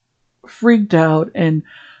 freaked out, and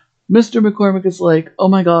Mr. McCormick is like, oh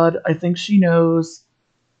my god, I think she knows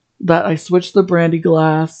that I switched the brandy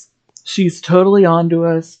glass. She's totally onto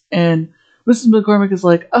us. And Mrs. McCormick is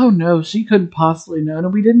like, oh no, she couldn't possibly know.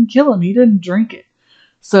 And we didn't kill him. He didn't drink it.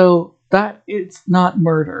 So that it's not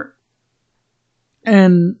murder.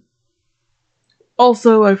 And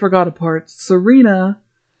also, I forgot a part. Serena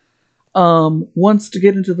wants to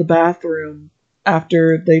get into the bathroom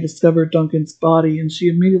after they discover Duncan's body, and she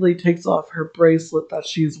immediately takes off her bracelet that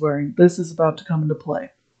she's wearing. This is about to come into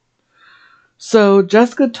play. So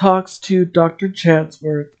Jessica talks to Dr.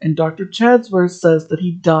 Chadsworth, and Dr. Chadsworth says that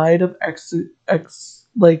he died of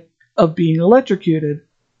of being electrocuted.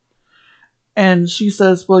 And she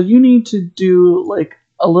says, well, you need to do like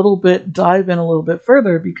a little bit, dive in a little bit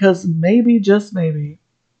further, because maybe, just maybe,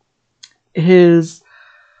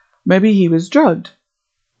 maybe he was drugged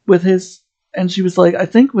with his, and she was like, I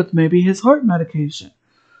think with maybe his heart medication.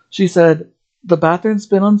 She said, the bathroom's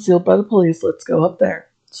been unsealed by the police, let's go up there.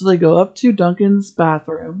 So they go up to Duncan's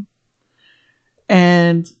bathroom,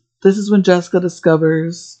 and this is when Jessica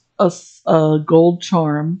discovers a gold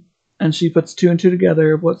charm, and she puts two and two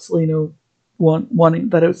together of what Selena wanting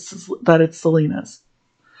that it's Selena's.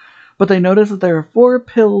 But they notice that there are 4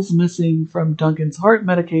 pills missing from Duncan's heart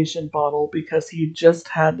medication bottle because he just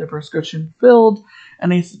had the prescription filled,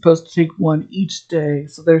 and he's supposed to take 1 each day,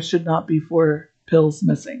 so there should not be 4 pills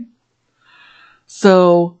missing.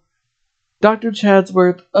 So Dr.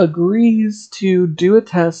 Chadsworth agrees to do a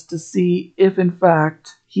test to see if, in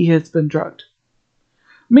fact, he has been drugged.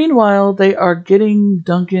 Meanwhile, they are getting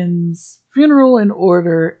Duncan's funeral in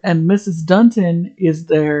order, and Mrs. Dunton is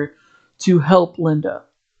there to help Linda.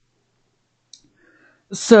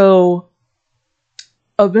 So,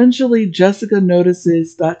 eventually, Jessica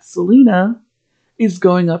notices that Selena is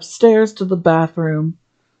going upstairs to the bathroom.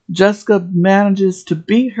 Jessica manages to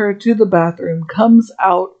beat her to the bathroom, comes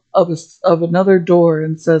out of another door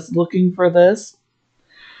and says, looking for this?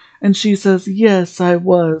 And she says, yes, I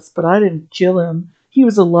was, but I didn't kill him. He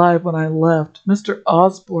was alive when I left. Mr.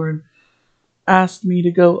 Osborne asked me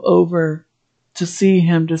to go over to see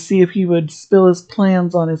him, to see if he would spill his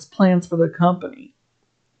plans for the company.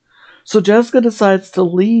 So Jessica decides to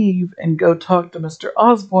leave and go talk to Mr.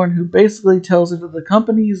 Osborne, who basically tells her that the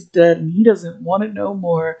company is dead and he doesn't want it no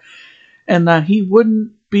more, and that he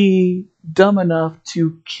wouldn't be dumb enough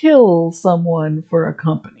to kill someone for a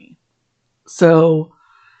company. So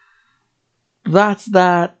that's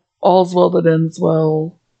that. All's well that ends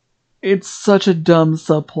well. It's such a dumb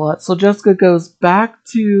subplot. So Jessica goes back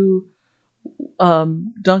to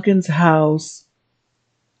Duncan's house,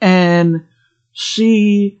 and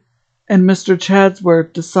she and Mr.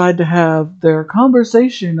 Chadsworth decide to have their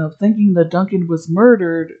conversation of thinking that Duncan was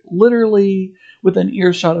murdered, literally within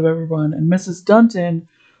earshot of everyone, and Mrs. Dunton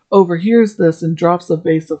overhears this and drops a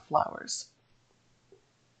vase of flowers.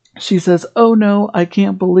 She says, oh no, I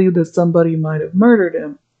can't believe that somebody might have murdered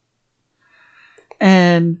him.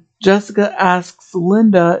 And Jessica asks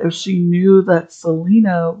Linda if she knew that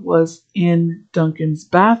Selena was in Duncan's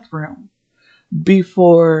bathroom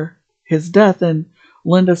before his death, and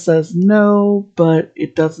Linda says no, but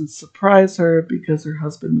it doesn't surprise her because her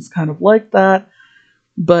husband was kind of like that,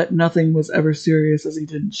 but nothing was ever serious as he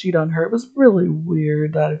didn't cheat on her. It was really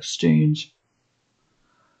weird, that exchange.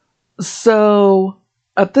 So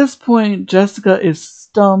at this point, Jessica is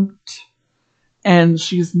stumped and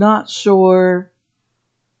she's not sure,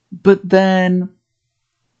 but then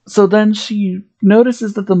she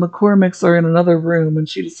notices that the McCormicks are in another room and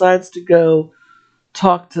she decides to go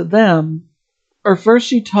talk to them. Or first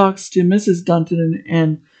she talks to Mrs.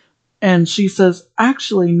 Dunton and she says,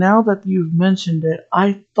 actually, now that you've mentioned it,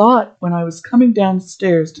 I thought when I was coming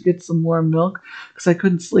downstairs to get some warm milk because I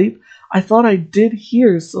couldn't sleep, I thought I did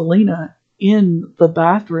hear Selena in the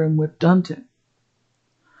bathroom with Dunton.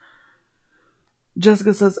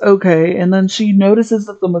 Jessica says, okay, and then she notices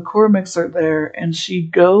that the McCormicks are there, and she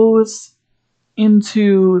goes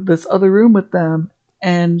into this other room with them,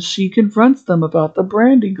 and she confronts them about the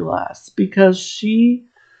brandy glass, because she,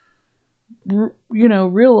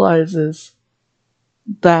 realizes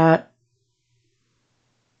that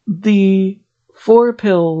the 4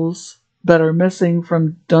 pills that are missing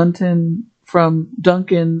from Duncan's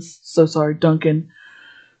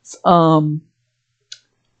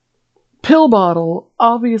pill bottle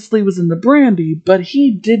obviously was in the brandy, but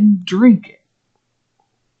he didn't drink it.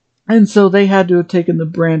 And so they had to have taken the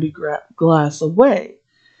brandy glass away.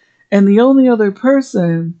 And the only other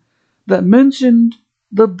person that mentioned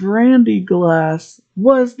the brandy glass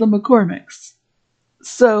was the McCormicks.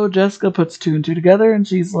 So Jessica puts 2 and 2 together and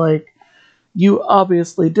she's like, you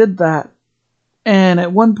obviously did that. And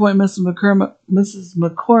at one point, Mrs.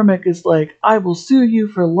 McCormick is like, I will sue you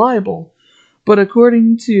for libel. But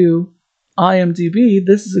according to IMDb,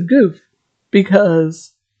 this is a goof.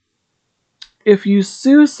 Because if you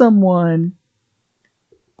sue someone,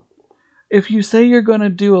 if you say you're going to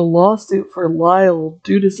do a lawsuit for libel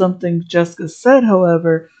due to something Jessica said,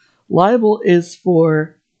 however, libel is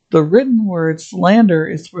for the written word, slander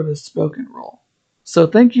is for the spoken role. So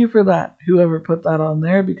thank you for that, whoever put that on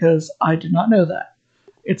there, because I did not know that.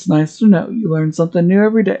 It's nice to know. You learn something new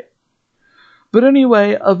every day. But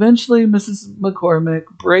anyway, eventually Mrs. McCormick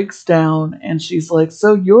breaks down and she's like,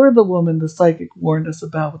 so you're the woman the psychic warned us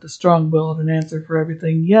about with the strong will and an answer for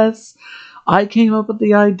everything. Yes, I came up with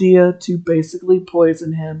the idea to basically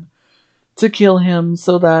poison him, to kill him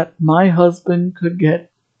so that my husband could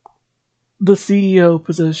get the CEO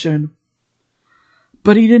position.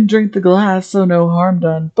 But he didn't drink the glass, so no harm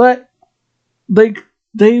done. But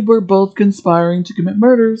they were both conspiring to commit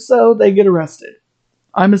murder, so they get arrested.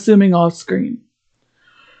 I'm assuming off screen.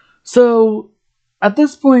 So at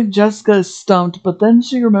this point, Jessica is stumped, but then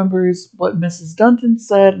she remembers what Mrs. Dunton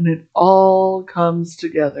said, and it all comes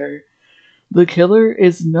together. The killer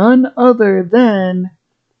is none other than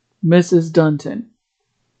Mrs. Dunton.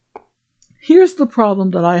 Here's the problem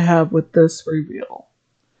that I have with this reveal.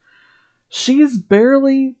 Mr.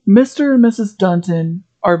 and Mrs. Dunton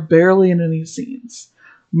are barely in any scenes.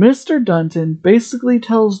 Mr. Dunton basically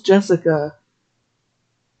tells Jessica,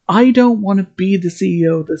 I don't want to be the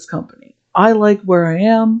CEO of this company. I like where I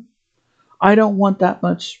am. I don't want that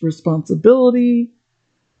much responsibility.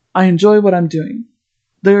 I enjoy what I'm doing.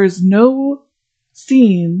 There's no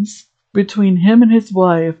scenes between him and his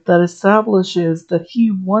wife that establishes that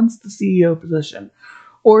he wants the CEO position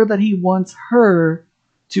or that he wants her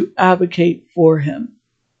to advocate for him.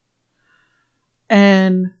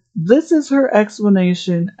 And this is her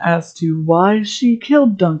explanation as to why she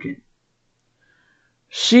killed Duncan.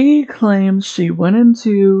 She claims she went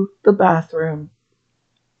into the bathroom,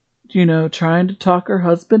 trying to talk her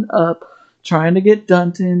husband up, trying to get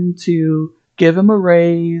Dunton to give him a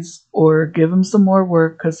raise or give him some more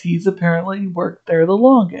work because he's apparently worked there the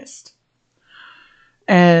longest.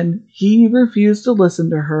 And he refused to listen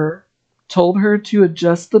to her, told her to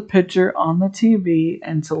adjust the picture on the TV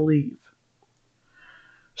and to leave.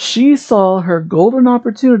 She saw her golden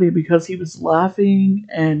opportunity because he was laughing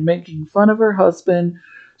and making fun of her husband,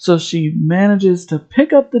 so she manages to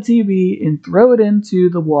pick up the TV and throw it into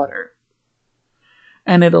the water.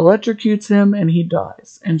 And it electrocutes him and he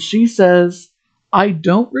dies. And she says, I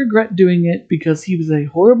don't regret doing it because he was a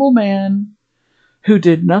horrible man who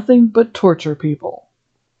did nothing but torture people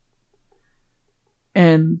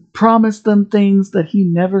and promised them things that he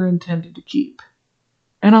never intended to keep.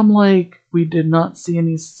 And I'm like, we did not see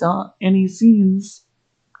any scenes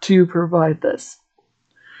to provide this.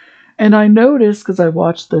 And I noticed, because I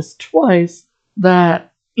watched this twice,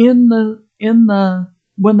 that when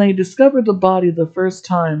they discovered the body the first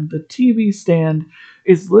time, the TV stand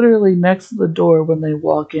is literally next to the door when they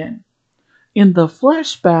walk in. In the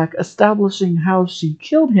flashback establishing how she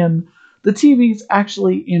killed him, the TV's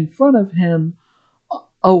actually in front of him,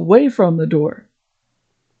 away from the door.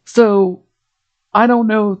 So I don't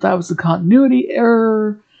know if that was a continuity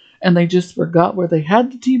error and they just forgot where they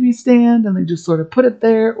had the TV stand and they just sort of put it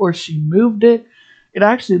there, or she moved it. It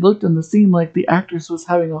actually looked in the scene like the actress was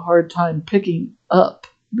having a hard time picking up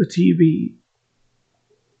the TV.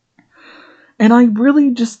 And I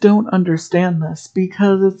really just don't understand this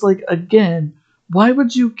because it's like, again, why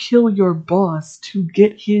would you kill your boss to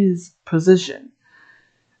get his position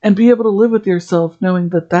and be able to live with yourself knowing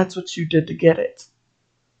that that's what you did to get it?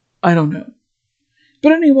 I don't know.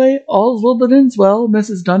 But anyway, all's well that ends well.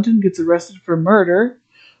 Mrs. Dunton gets arrested for murder.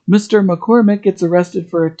 Mr. McCormick gets arrested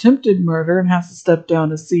for attempted murder and has to step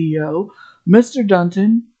down as CEO. Mr.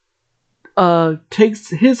 Dunton takes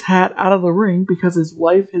his hat out of the ring because his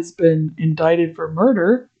wife has been indicted for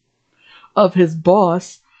murder of his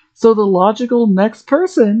boss. So the logical next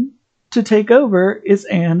person to take over is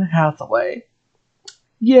Anne Hathaway.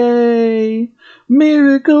 Yay!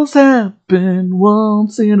 Miracles happen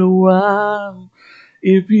once in a while.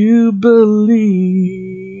 If you believe.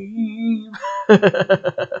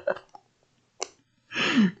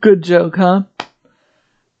 Good joke, huh?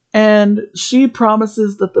 And she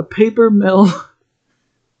promises that the paper mills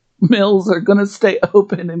are going to stay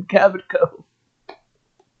open in Cabot Cove.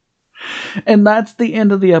 And that's the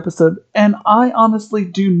end of the episode. And I honestly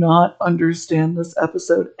do not understand this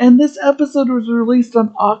episode. And this episode was released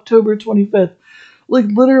on October 25th. Like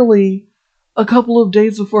literally a couple of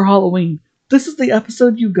days before Halloween. This is the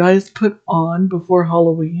episode you guys put on before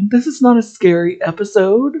Halloween. This is not a scary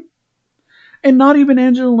episode. And not even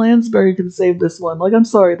Angela Lansbury can save this one. Like, I'm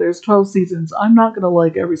sorry, there's 12 seasons. I'm not gonna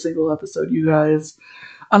like every single episode, you guys.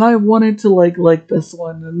 And I wanted to like this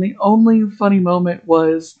one. And the only funny moment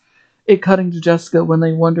was it cutting to Jessica when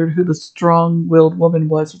they wondered who the strong-willed woman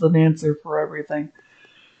was with an answer for everything.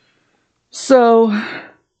 So,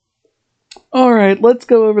 alright, let's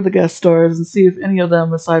go over the guest stars and see if any of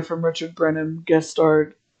them, aside from Richard Brennan, guest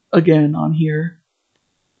starred again on here.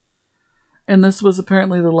 And this was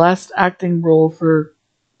apparently the last acting role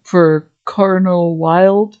for Cardinal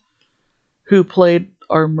Wilde, who played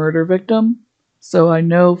our murder victim. So I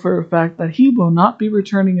know for a fact that he will not be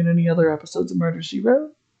returning in any other episodes of Murder, She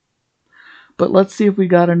Wrote. But let's see if we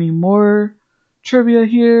got any more trivia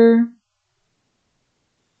here.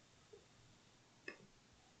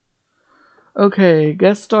 Okay,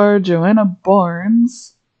 guest star Joanna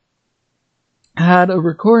Barnes had a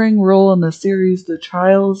recurring role in the series The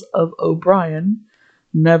Trials of O'Brien.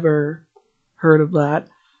 Never heard of that.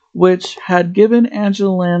 Which had given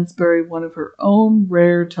Angela Lansbury one of her own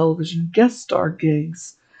rare television guest star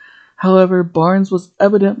gigs. However, Barnes was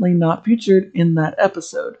evidently not featured in that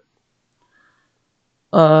episode.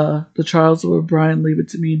 The Trials of O'Brien, Leave It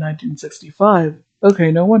to Me, 1965.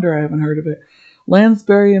 Okay, no wonder I haven't heard of it.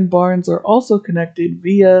 Lansbury and Barnes are also connected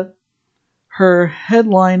via her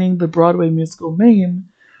headlining the Broadway musical Mame,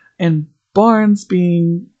 and Barnes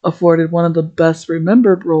being afforded one of the best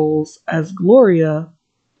remembered roles as Gloria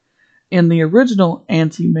in the original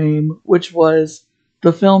Auntie Mame, which was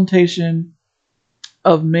the filmation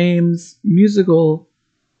of Mame's musical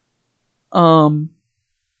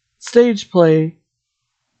stage play,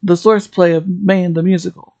 the source play of Mame the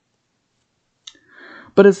musical.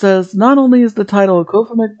 But it says, not only is the title a quote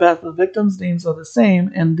from Macbeth, the victims' names are the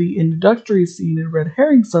same, and the introductory scene in Red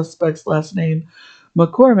Herring Suspect's last name,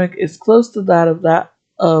 McCormick, is close to that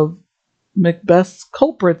of Macbeth's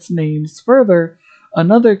culprits' names. Further,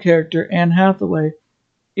 another character, Anne Hathaway,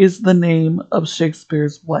 is the name of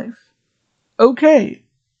Shakespeare's wife. Okay.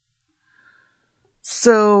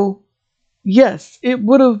 So, yes, it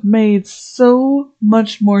would have made so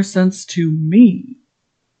much more sense to me.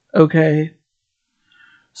 Okay?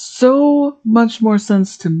 So much more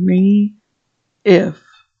sense to me if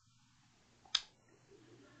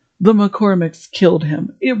the McCormicks killed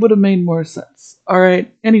him. It would have made more sense.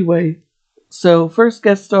 Alright, anyway. So, first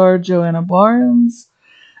guest star, Joanna Barnes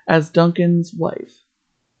as Duncan's wife.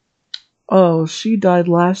 Oh, she died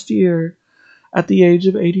last year at the age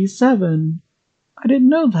of 87. I didn't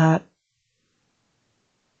know that.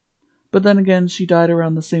 But then again, she died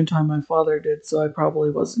around the same time my father did, so I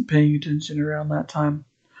probably wasn't paying attention around that time.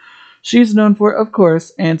 She's known for, of course,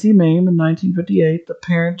 Auntie Mame in 1958, The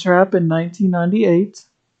Parent Trap in 1998,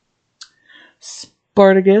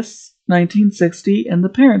 Spartacus 1960, and The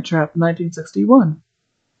Parent Trap 1961.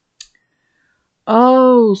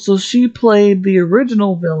 Oh, so she played the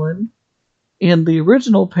original villain in the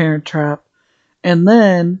original Parent Trap, and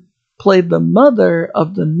then played the mother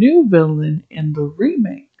of the new villain in the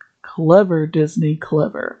remake. Clever, Disney,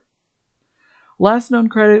 clever. Last known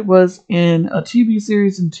credit was in a TV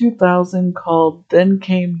series in 2000 called Then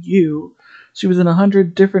Came You. She was in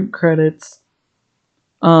 100 different credits.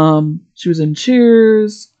 She was in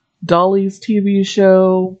Cheers, Dolly's TV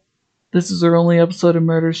show. This is her only episode of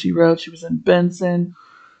Murder, She Wrote. She was in Benson,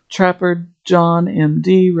 Trapper John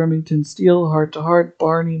M.D., Remington Steele, Heart to Heart,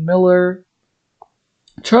 Barney Miller,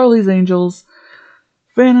 Charlie's Angels,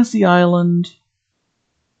 Fantasy Island,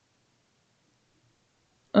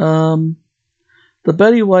 The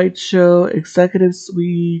Betty White Show, Executive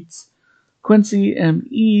Suites, Quincy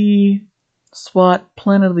M.E., SWAT,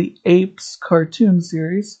 Planet of the Apes cartoon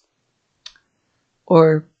series,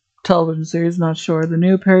 or television series, not sure. The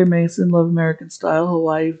New Perry Mason, Love American Style,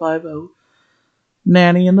 Hawaii Five-0,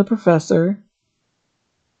 Nanny and the Professor,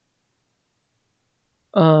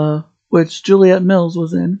 which Juliette Mills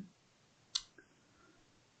was in.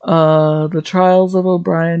 The Trials of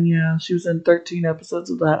O'Brien, yeah, she was in 13 episodes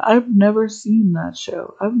of that. I've never seen that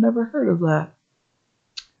show. I've never heard of that.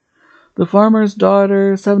 The Farmer's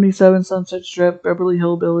Daughter, 77, Sunset Strip, Beverly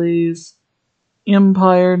Hillbillies,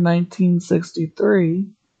 Empire, 1963.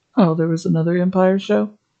 Oh, there was another Empire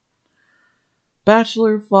show.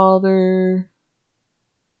 Bachelor Father,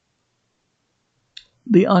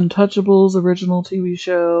 The Untouchables original TV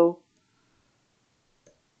show,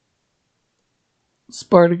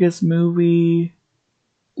 Spartacus movie,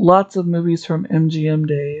 lots of movies from MGM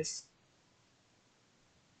days.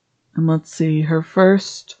 And let's see, her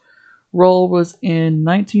first role was in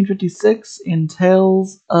 1956 in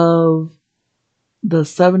Tales of the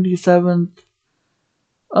 77th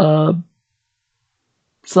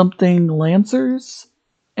something Lancers.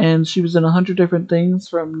 And she was in 100 different things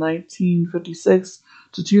from 1956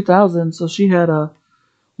 to 2000, so she had a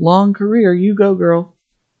long career. You go, girl.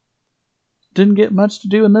 Didn't get much to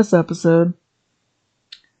do in this episode.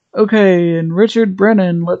 Okay, and Richard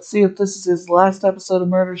Brennan, let's see if this is his last episode of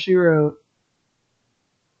Murder, She Wrote.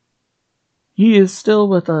 He is still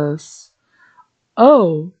with us.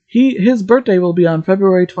 Oh, his birthday will be on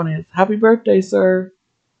February 20th. Happy birthday, sir.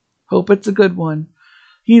 Hope it's a good one.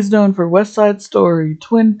 He's known for West Side Story,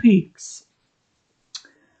 Twin Peaks,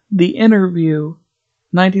 The Interview,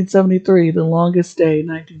 1973, The Longest Day,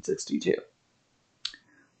 1962.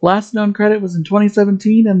 Last known credit was in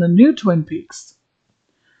 2017 in the new Twin Peaks.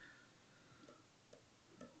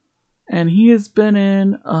 And he has been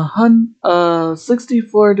in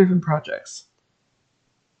 64 different projects.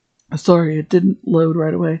 Sorry, it didn't load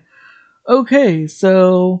right away. Okay,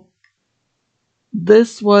 so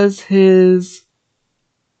this was his...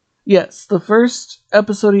 Yes, the first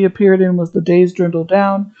episode he appeared in was The Days Dwindle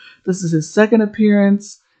Down. This is his second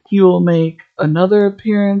appearance. He will make another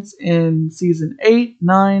appearance in season 8,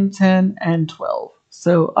 9, 10, and 12.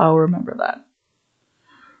 So I'll remember that.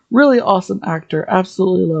 Really awesome actor.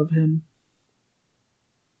 Absolutely love him.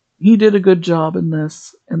 He did a good job in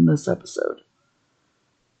this episode.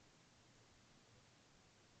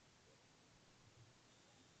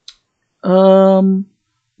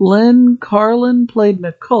 Lynn Carlin played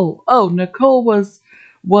Nicole. Oh, Nicole was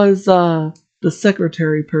the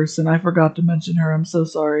secretary person. I forgot to mention her. I'm so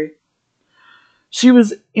sorry. She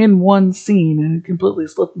was in one scene and it completely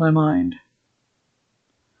slipped my mind.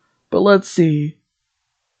 But let's see.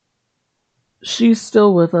 She's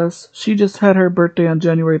still with us. She just had her birthday on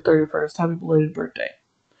January 31st. Happy belated birthday.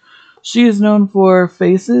 She is known for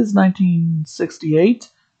Faces, 1968,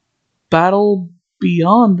 Battle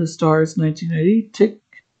Beyond the Stars, 1980, Tick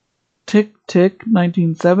Tick,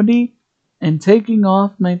 1970, and Taking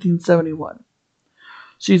Off, 1971.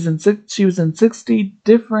 She was in 60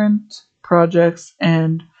 different projects,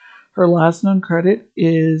 and her last known credit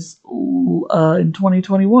is in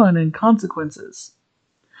 2021 in Consequences.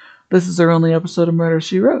 This is her only episode of Murder,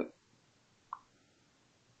 She Wrote.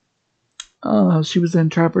 She was in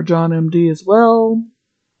Trapper John M.D. as well.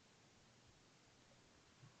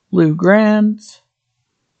 Lou Grant,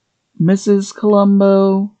 Mrs.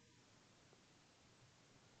 Columbo,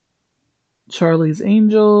 Charlie's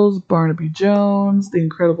Angels, Barnaby Jones, The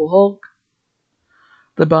Incredible Hulk,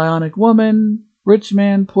 The Bionic Woman, Rich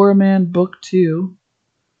Man, Poor Man, Book 2,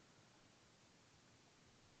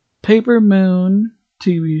 Paper Moon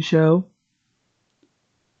TV show,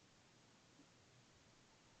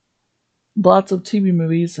 lots of TV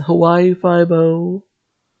movies, Hawaii Five-0,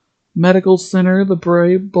 Medical Center, The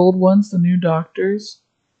Brave, Bold Ones, The New Doctors,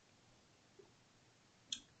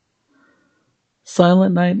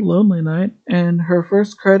 Silent Night, Lonely Night, and her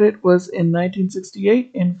first credit was in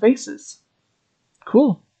 1968 in Faces.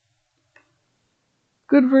 Cool.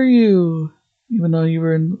 Good for you, even though you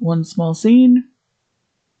were in one small scene.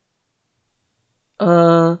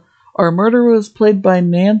 Our murderer was played by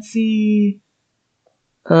Nancy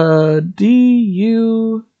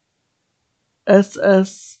Dusssault.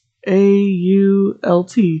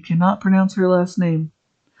 Cannot pronounce her last name.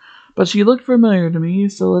 But she looked familiar to me,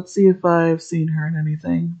 so let's see if I've seen her in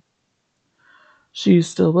anything. She's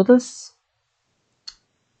still with us.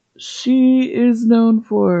 She is known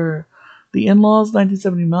for The In-Laws,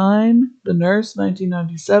 1979, The Nurse,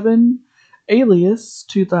 1997, Alias,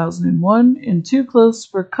 2001, and Too Close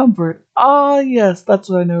for Comfort. Ah, yes, that's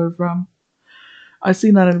what I know her from. I've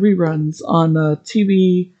seen that in reruns on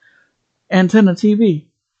Antenna TV.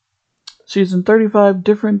 She's in 35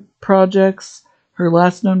 different projects. Her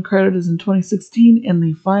last known credit is in 2016 in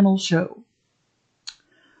The Final Show.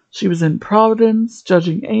 She was in Providence,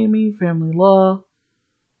 Judging Amy, Family Law.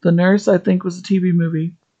 The Nurse, I think, was a TV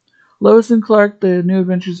movie. Lois and Clark, The New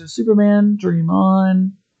Adventures of Superman, Dream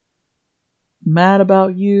On, Mad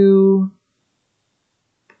About You.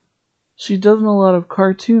 She does a lot of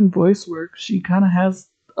cartoon voice work. She kind of has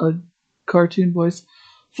a cartoon voice.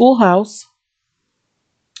 Full House,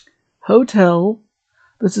 Hotel.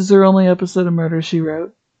 This is her only episode of Murder, She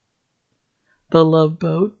Wrote. The Love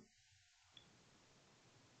Boat,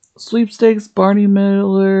 Sweepstakes, Barney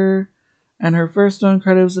Miller, and her first known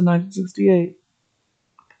credit was in 1968.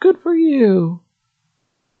 Good for you.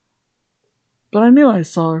 But I knew I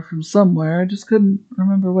saw her from somewhere. I just couldn't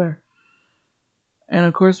remember where. And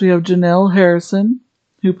of course we have Janelle Harrison,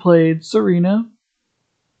 who played Serena.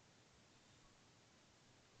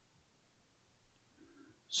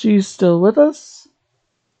 She's still with us.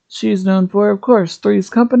 She's known for, of course, Three's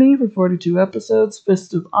Company for 42 episodes,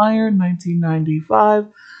 Fist of Iron, 1995,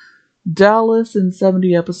 Dallas in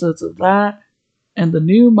 70 episodes of that, and the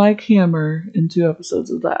new Mike Hammer in 2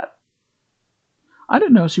 episodes of that. I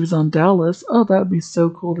didn't know she was on Dallas. Oh, that would be so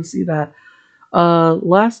cool to see that.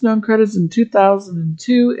 Last known credits in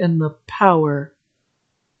 2002 in The Power.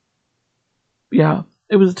 Yeah,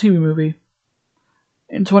 it was a TV movie.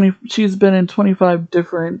 She's been in 25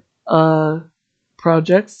 different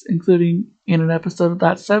projects, including in an episode of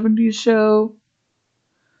That 70s Show.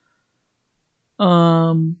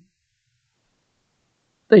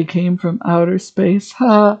 They Came from Outer Space.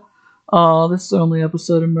 Ha! Oh, this is the only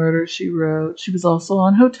episode of Murder, She Wrote. She was also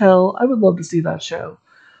on Hotel. I would love to see that show.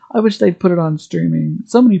 I wish they'd put it on streaming.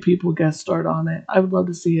 So many people guest starred on it. I would love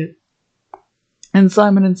to see it. And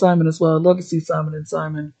Simon & Simon as well. I'd love to see Simon &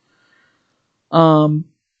 Simon.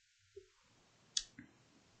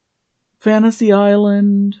 Fantasy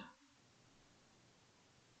Island.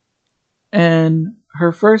 And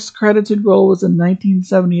her first credited role was in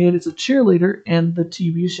 1978 as a cheerleader in the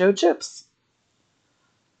TV show Chips.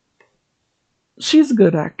 She's a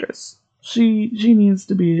good actress. She needs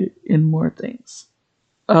to be in more things.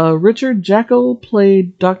 Richard Jekyll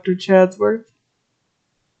played Dr. Chadsworth.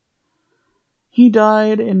 He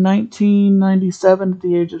died in 1997 at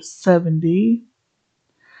the age of 70.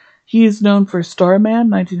 He is known for Starman,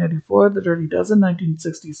 1984, The Dirty Dozen,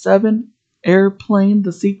 1967, Airplane,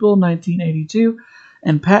 the sequel, 1982,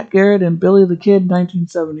 and Pat Garrett and Billy the Kid,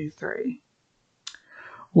 1973.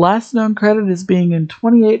 Last known credit is being in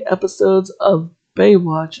 28 episodes of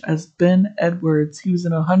Baywatch as Ben Edwards. He was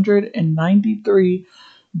in 193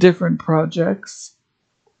 different projects.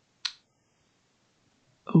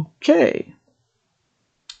 Okay.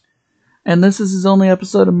 And this is his only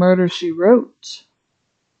episode of Murder, She Wrote.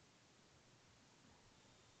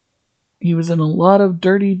 He was in a lot of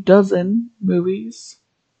Dirty Dozen movies.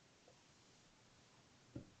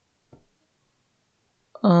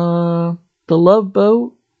 The Love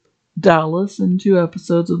Boat, Dallas in 2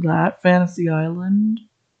 episodes of that. Fantasy Island.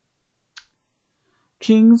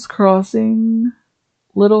 King's Crossing.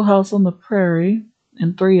 Little House on the Prairie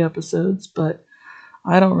in 3 episodes, but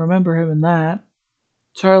I don't remember him in that.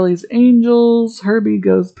 Charlie's Angels, Herbie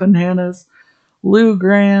Goes Bananas, Lou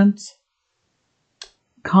Grant,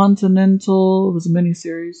 Continental, it was a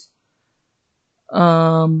miniseries.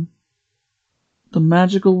 The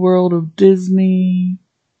Magical World of Disney,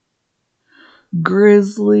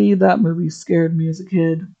 Grizzly, that movie scared me as a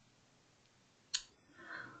kid.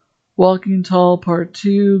 Walking Tall Part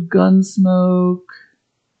 2, Gunsmoke,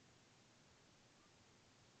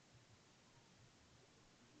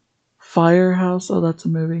 Firehouse, oh, that's a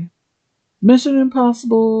movie. Mission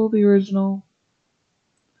Impossible, the original.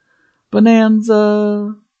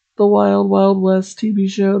 Bonanza, The Wild Wild West TV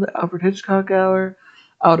show, The Alfred Hitchcock Hour,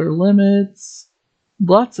 Outer Limits.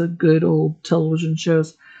 Lots of good old television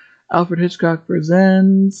shows. Alfred Hitchcock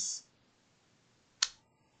Presents.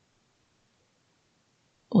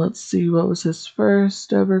 Let's see, what was his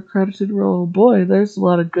first ever credited role? Boy, there's a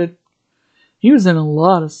lot of good. He was in a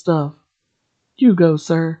lot of stuff. You go,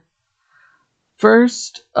 sir.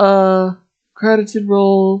 First credited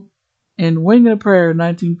role in Wing and a Prayer in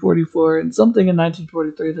 1944 and something in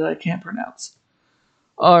 1943 that I can't pronounce.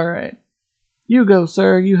 Alright. You go,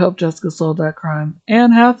 sir. You helped Jessica solve that crime.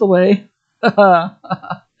 Anne Hathaway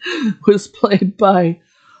was played by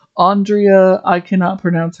Andrea. I cannot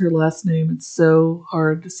pronounce her last name. It's so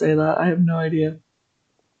hard to say that. I have no idea.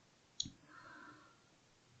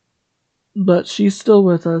 But she's still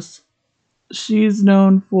with us. She's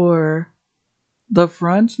known for The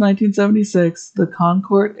Front, 1976, The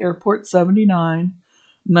Concord Airport,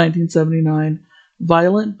 1979,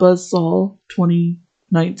 Violent Buzzsaw,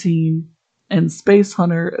 2019, and Space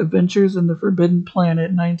Hunter, Adventures in the Forbidden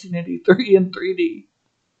Planet, 1983 in 3D.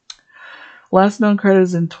 Last known credit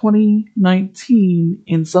is in 2019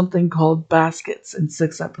 in something called Baskets in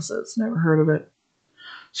 6 episodes. Never heard of it.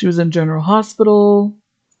 She was in General Hospital,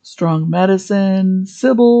 Strong Medicine,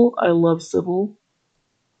 Sybil. I love Sybil.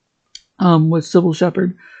 With Sybil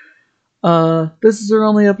Shepherd. This is her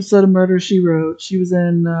only episode of Murder, She Wrote. She was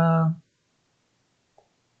in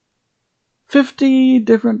 50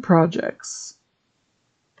 different projects.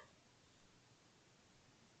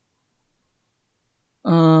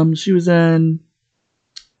 She was in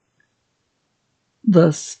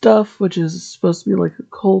The Stuff, which is supposed to be like a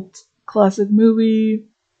cult classic movie.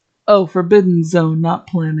 Oh, Forbidden Zone, not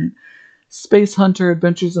Planet. Space Hunter,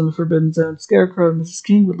 Adventures in the Forbidden Zone. Scarecrow and Mrs.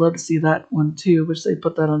 King, would love to see that one too. Wish they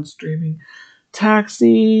put that on streaming.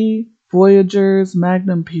 Taxi, Voyagers,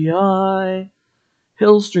 Magnum PI,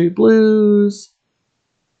 Hill Street Blues,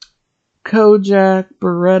 Kojak,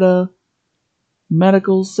 Beretta,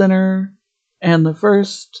 Medical Center, And the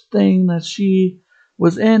first thing that she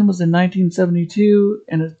was in 1972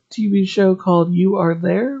 in a TV show called You Are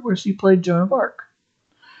There, where she played Joan of Arc.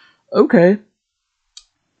 Okay.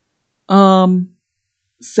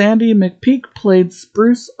 Sandy McPeak played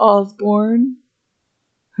Spruce Osborne,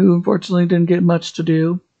 who unfortunately didn't get much to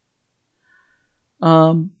do.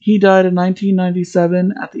 He died in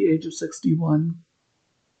 1997 at the age of 61.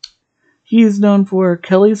 He's known for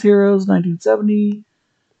Kelly's Heroes, 1970,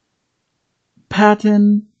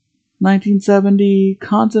 Patton, 1970,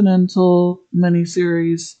 Continental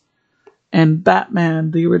miniseries, and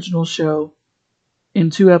Batman, the original show, in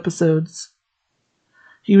 2 episodes.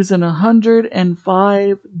 He was in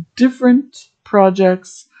 105 different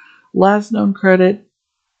projects. Last known credit,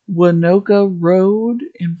 Winoka Road,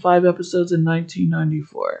 in 5 episodes in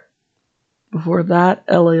 1994. Before that,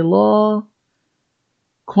 LA Law,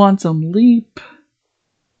 Quantum Leap.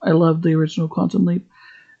 I love the original Quantum Leap.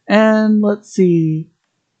 And let's see.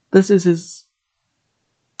 This is his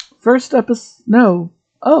first episode. No.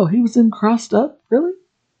 Oh, he was in Crossed Up? Really?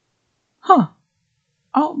 Huh.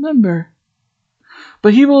 I don't remember.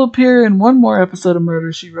 But he will appear in one more episode of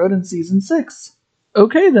Murder, She Wrote in season 6.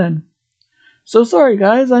 Okay then. So sorry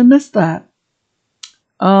guys, I missed that.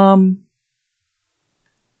 So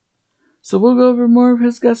we'll go over more of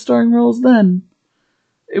his guest starring roles then.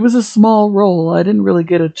 It was a small role. I didn't really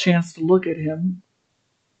get a chance to look at him.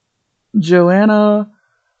 Joanna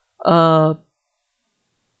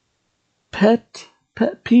Pettet.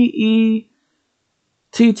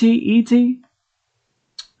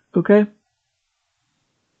 Okay.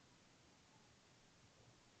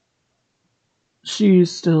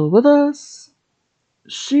 She's still with us.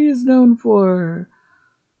 She is known for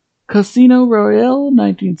Casino Royale,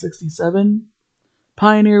 1967,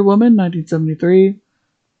 Pioneer Woman, 1973,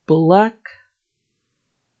 Black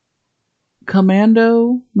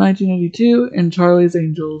Commando, 1982, and Charlie's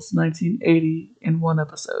Angels, 1980, in 1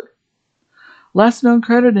 episode. Last known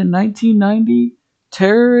credit in 1990,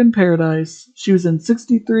 Terror in Paradise. She was in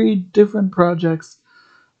 63 different projects.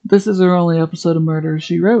 This is her only episode of Murder,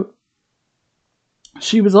 She Wrote.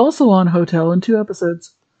 She was also on Hotel in 2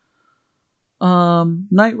 episodes.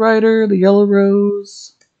 Knight Rider, The Yellow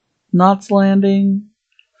Rose, Knots Landing,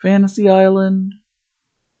 Fantasy Island,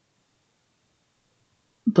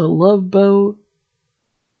 The Love Boat,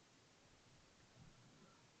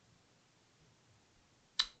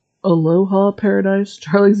 Aloha Paradise,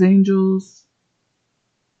 Charlie's Angels,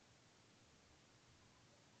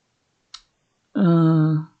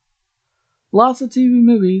 lots of TV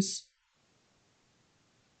movies.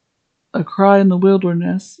 A Cry in the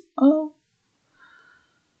Wilderness. Oh.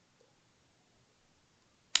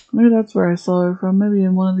 Maybe that's where I saw her from. Maybe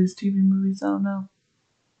in one of these TV movies. I don't know.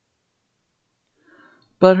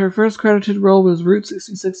 But her first credited role was Route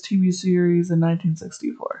 66 TV series in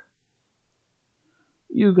 1964.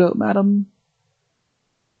 You go, madam.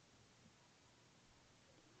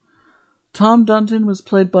 Tom Dunton was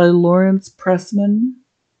played by Lawrence Pressman.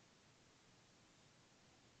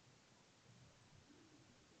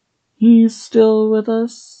 He's still with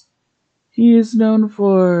us. He is known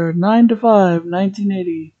for 9 to 5,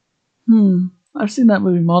 1980. I've seen that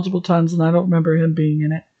movie multiple times and I don't remember him being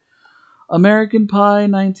in it. American Pie,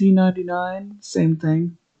 1999, same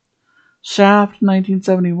thing. Shaft,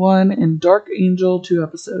 1971, and Dark Angel, 2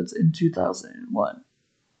 episodes in 2001.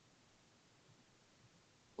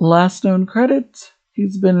 Last known credit,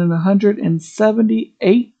 he's been in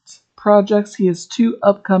 178 projects. He has 2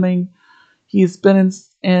 upcoming. He's been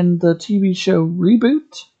in the TV show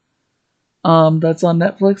Reboot. That's on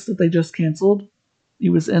Netflix that they just canceled. He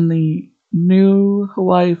was in the new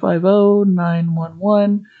Hawaii Five-0,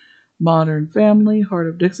 911, Modern Family, Heart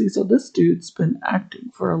of Dixie. So this dude's been acting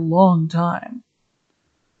for a long time.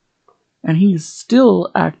 And he's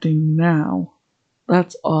still acting now.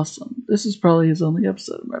 That's awesome. This is probably his only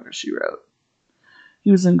episode of Murder, She Wrote. He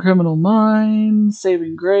was in Criminal Minds,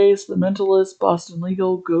 Saving Grace, The Mentalist, Boston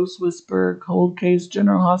Legal, Ghost Whisperer, Cold Case,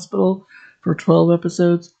 General Hospital for 12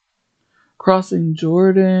 episodes. Crossing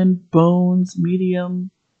Jordan, Bones, Medium,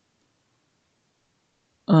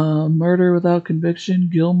 Murder Without Conviction,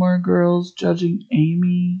 Gilmore Girls, Judging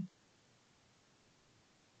Amy,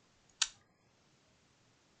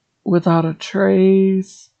 Without a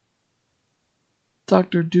Trace,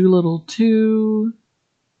 Dr. Dolittle 2,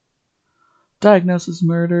 Diagnosis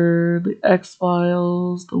Murder, The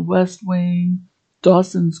X-Files, The West Wing,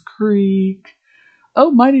 Dawson's Creek.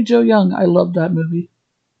 Oh, Mighty Joe Young. I love that movie.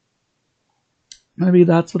 Maybe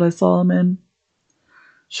that's what I saw him in.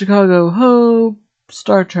 Chicago Hope,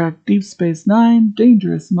 Star Trek Deep Space Nine,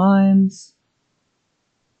 Dangerous Minds,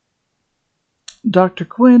 Dr.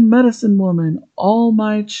 Quinn, Medicine Woman, All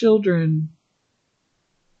My Children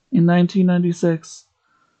in 1996.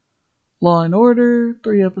 Law and Order,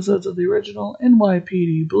 3 episodes of the original,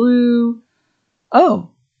 NYPD Blue.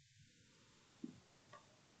 Oh,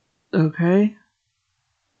 okay.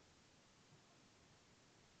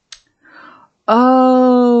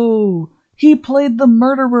 Oh, he played the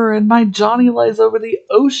murderer in My Johnny Lies Over the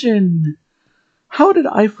Ocean. How did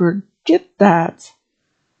I forget that?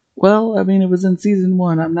 Well, I mean, it was in season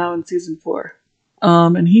 1. I'm now in season 4.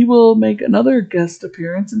 And he will make another guest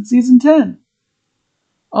appearance in season 10.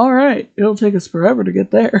 Alright, it'll take us forever to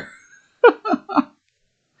get there.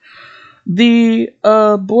 The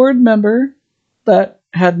board member that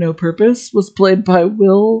had no purpose was played by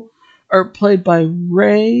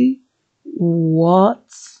Ray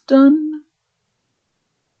Watson.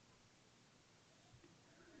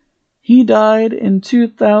 He died in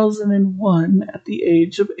 2001 at the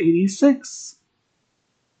age of 86.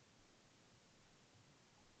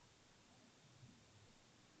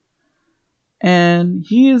 And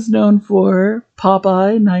he is known for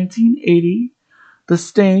Popeye 1980, The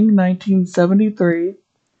Sting 1973,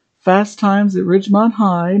 Fast Times at Ridgemont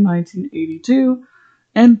High 1982,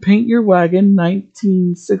 and Paint Your Wagon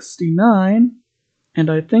 1969.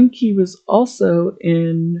 And I think he was also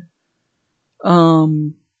in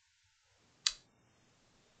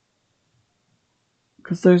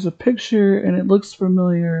because there's a picture and it looks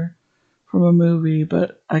familiar from a movie,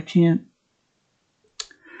 but I can't.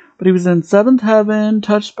 But he was in Seventh Heaven,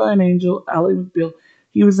 Touched by an Angel, Ally McBeal.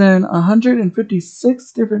 He was in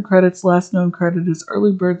 156 different credits. Last known credit is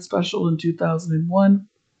Early Bird Special in 2001.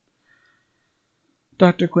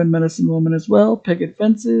 Dr. Quinn, Medicine Woman as well. Picket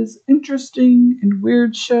Fences. Interesting and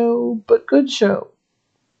weird show, but good show.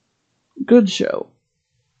 Good show.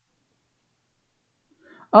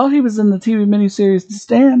 Oh, he was in the TV miniseries The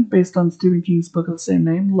Stand, based on Stephen King's book of the same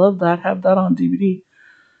name. Love that. Have that on DVD.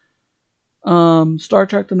 Star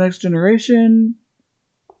Trek The Next Generation.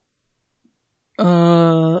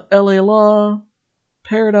 LA Law.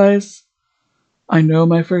 Paradise. I Know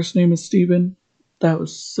My First Name is Steven. That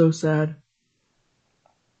was so sad.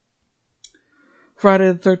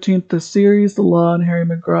 Friday the 13th, the series, The Law and Harry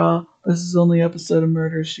McGraw. This is the only episode of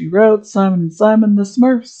Murder, She Wrote. Simon and Simon, The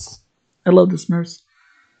Smurfs. I love The Smurfs.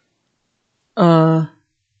 The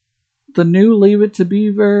New Leave It to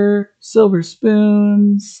Beaver. Silver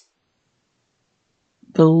Spoons.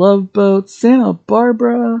 The Love Boat. Santa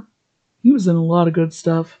Barbara. He was in a lot of good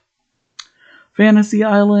stuff. Fantasy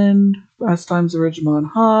Island. Fast Times at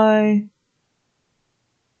Ridgemont High.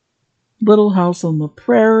 Little House on the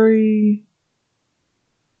Prairie.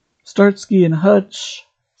 Starsky and Hutch.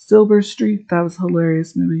 Silver Street. That was a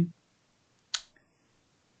hilarious movie.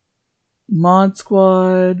 Mod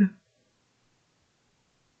Squad.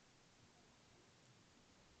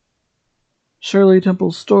 Shirley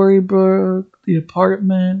Temple's Storybook. The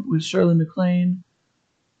Apartment with Shirley MacLaine.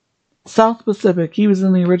 South Pacific. He was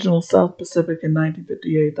in the original South Pacific in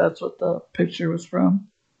 1958. That's what the picture was from.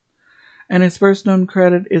 And his first known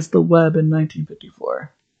credit is The Web in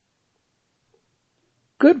 1954.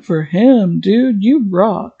 Good for him, dude. You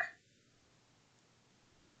rock.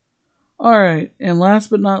 Alright, and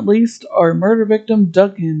last but not least, our murder victim,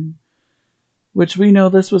 Duncan, which we know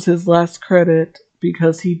this was his last credit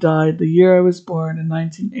because he died the year I was born in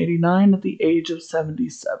 1989 at the age of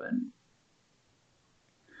 77.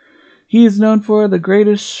 He is known for The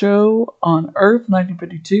Greatest Show on Earth,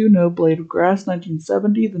 1952, No Blade of Grass,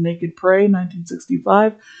 1970, The Naked Prey,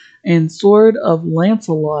 1965, and Sword of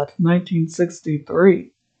Lancelot,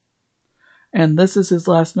 1963. And this is his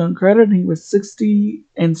last known credit. He was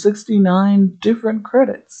 69 different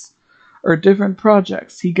credits, or different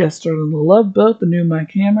projects. He guest starred on The Love Boat, The New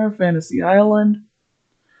Mike Hammer, Fantasy Island,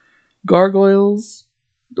 Gargoyles,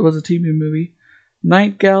 it was a TV movie,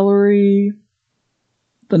 Night Gallery,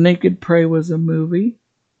 The Naked Prey was a movie.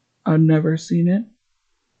 I've never seen it.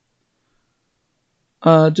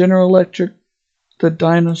 General Electric, The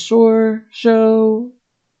Dinah Shore Show.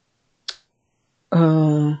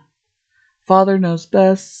 Father Knows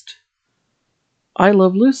Best. I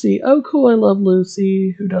Love Lucy. Oh, cool, I Love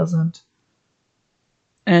Lucy. Who doesn't?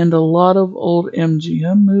 And a lot of old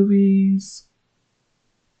MGM movies.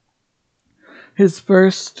 His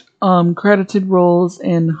first credited roles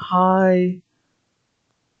in High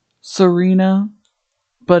Serena,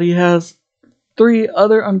 but he has 3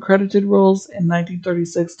 other uncredited roles in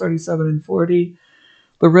 1936, 37, and 40.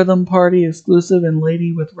 The Rhythm Party exclusive and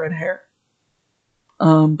Lady with Red Hair.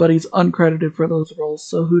 But he's uncredited for those roles,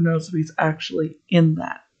 so who knows if he's actually in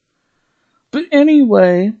that. But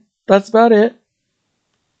anyway, that's about it.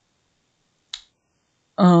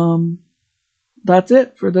 that's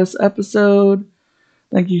it for this episode.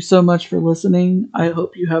 Thank you so much for listening. I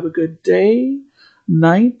hope you have a good day,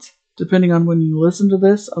 night, depending on when you listen to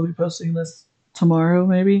this. I'll be posting this tomorrow,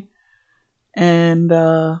 maybe. And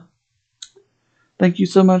thank you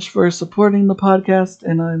so much for supporting the podcast.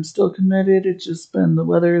 And I'm still committed. It's just been the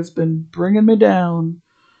weather has been bringing me down.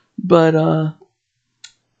 But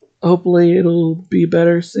hopefully it'll be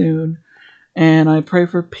better soon. And I pray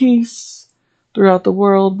for peace throughout the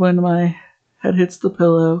world when my head hits the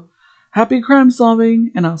pillow. Happy crime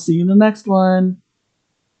solving, and I'll see you in the next one.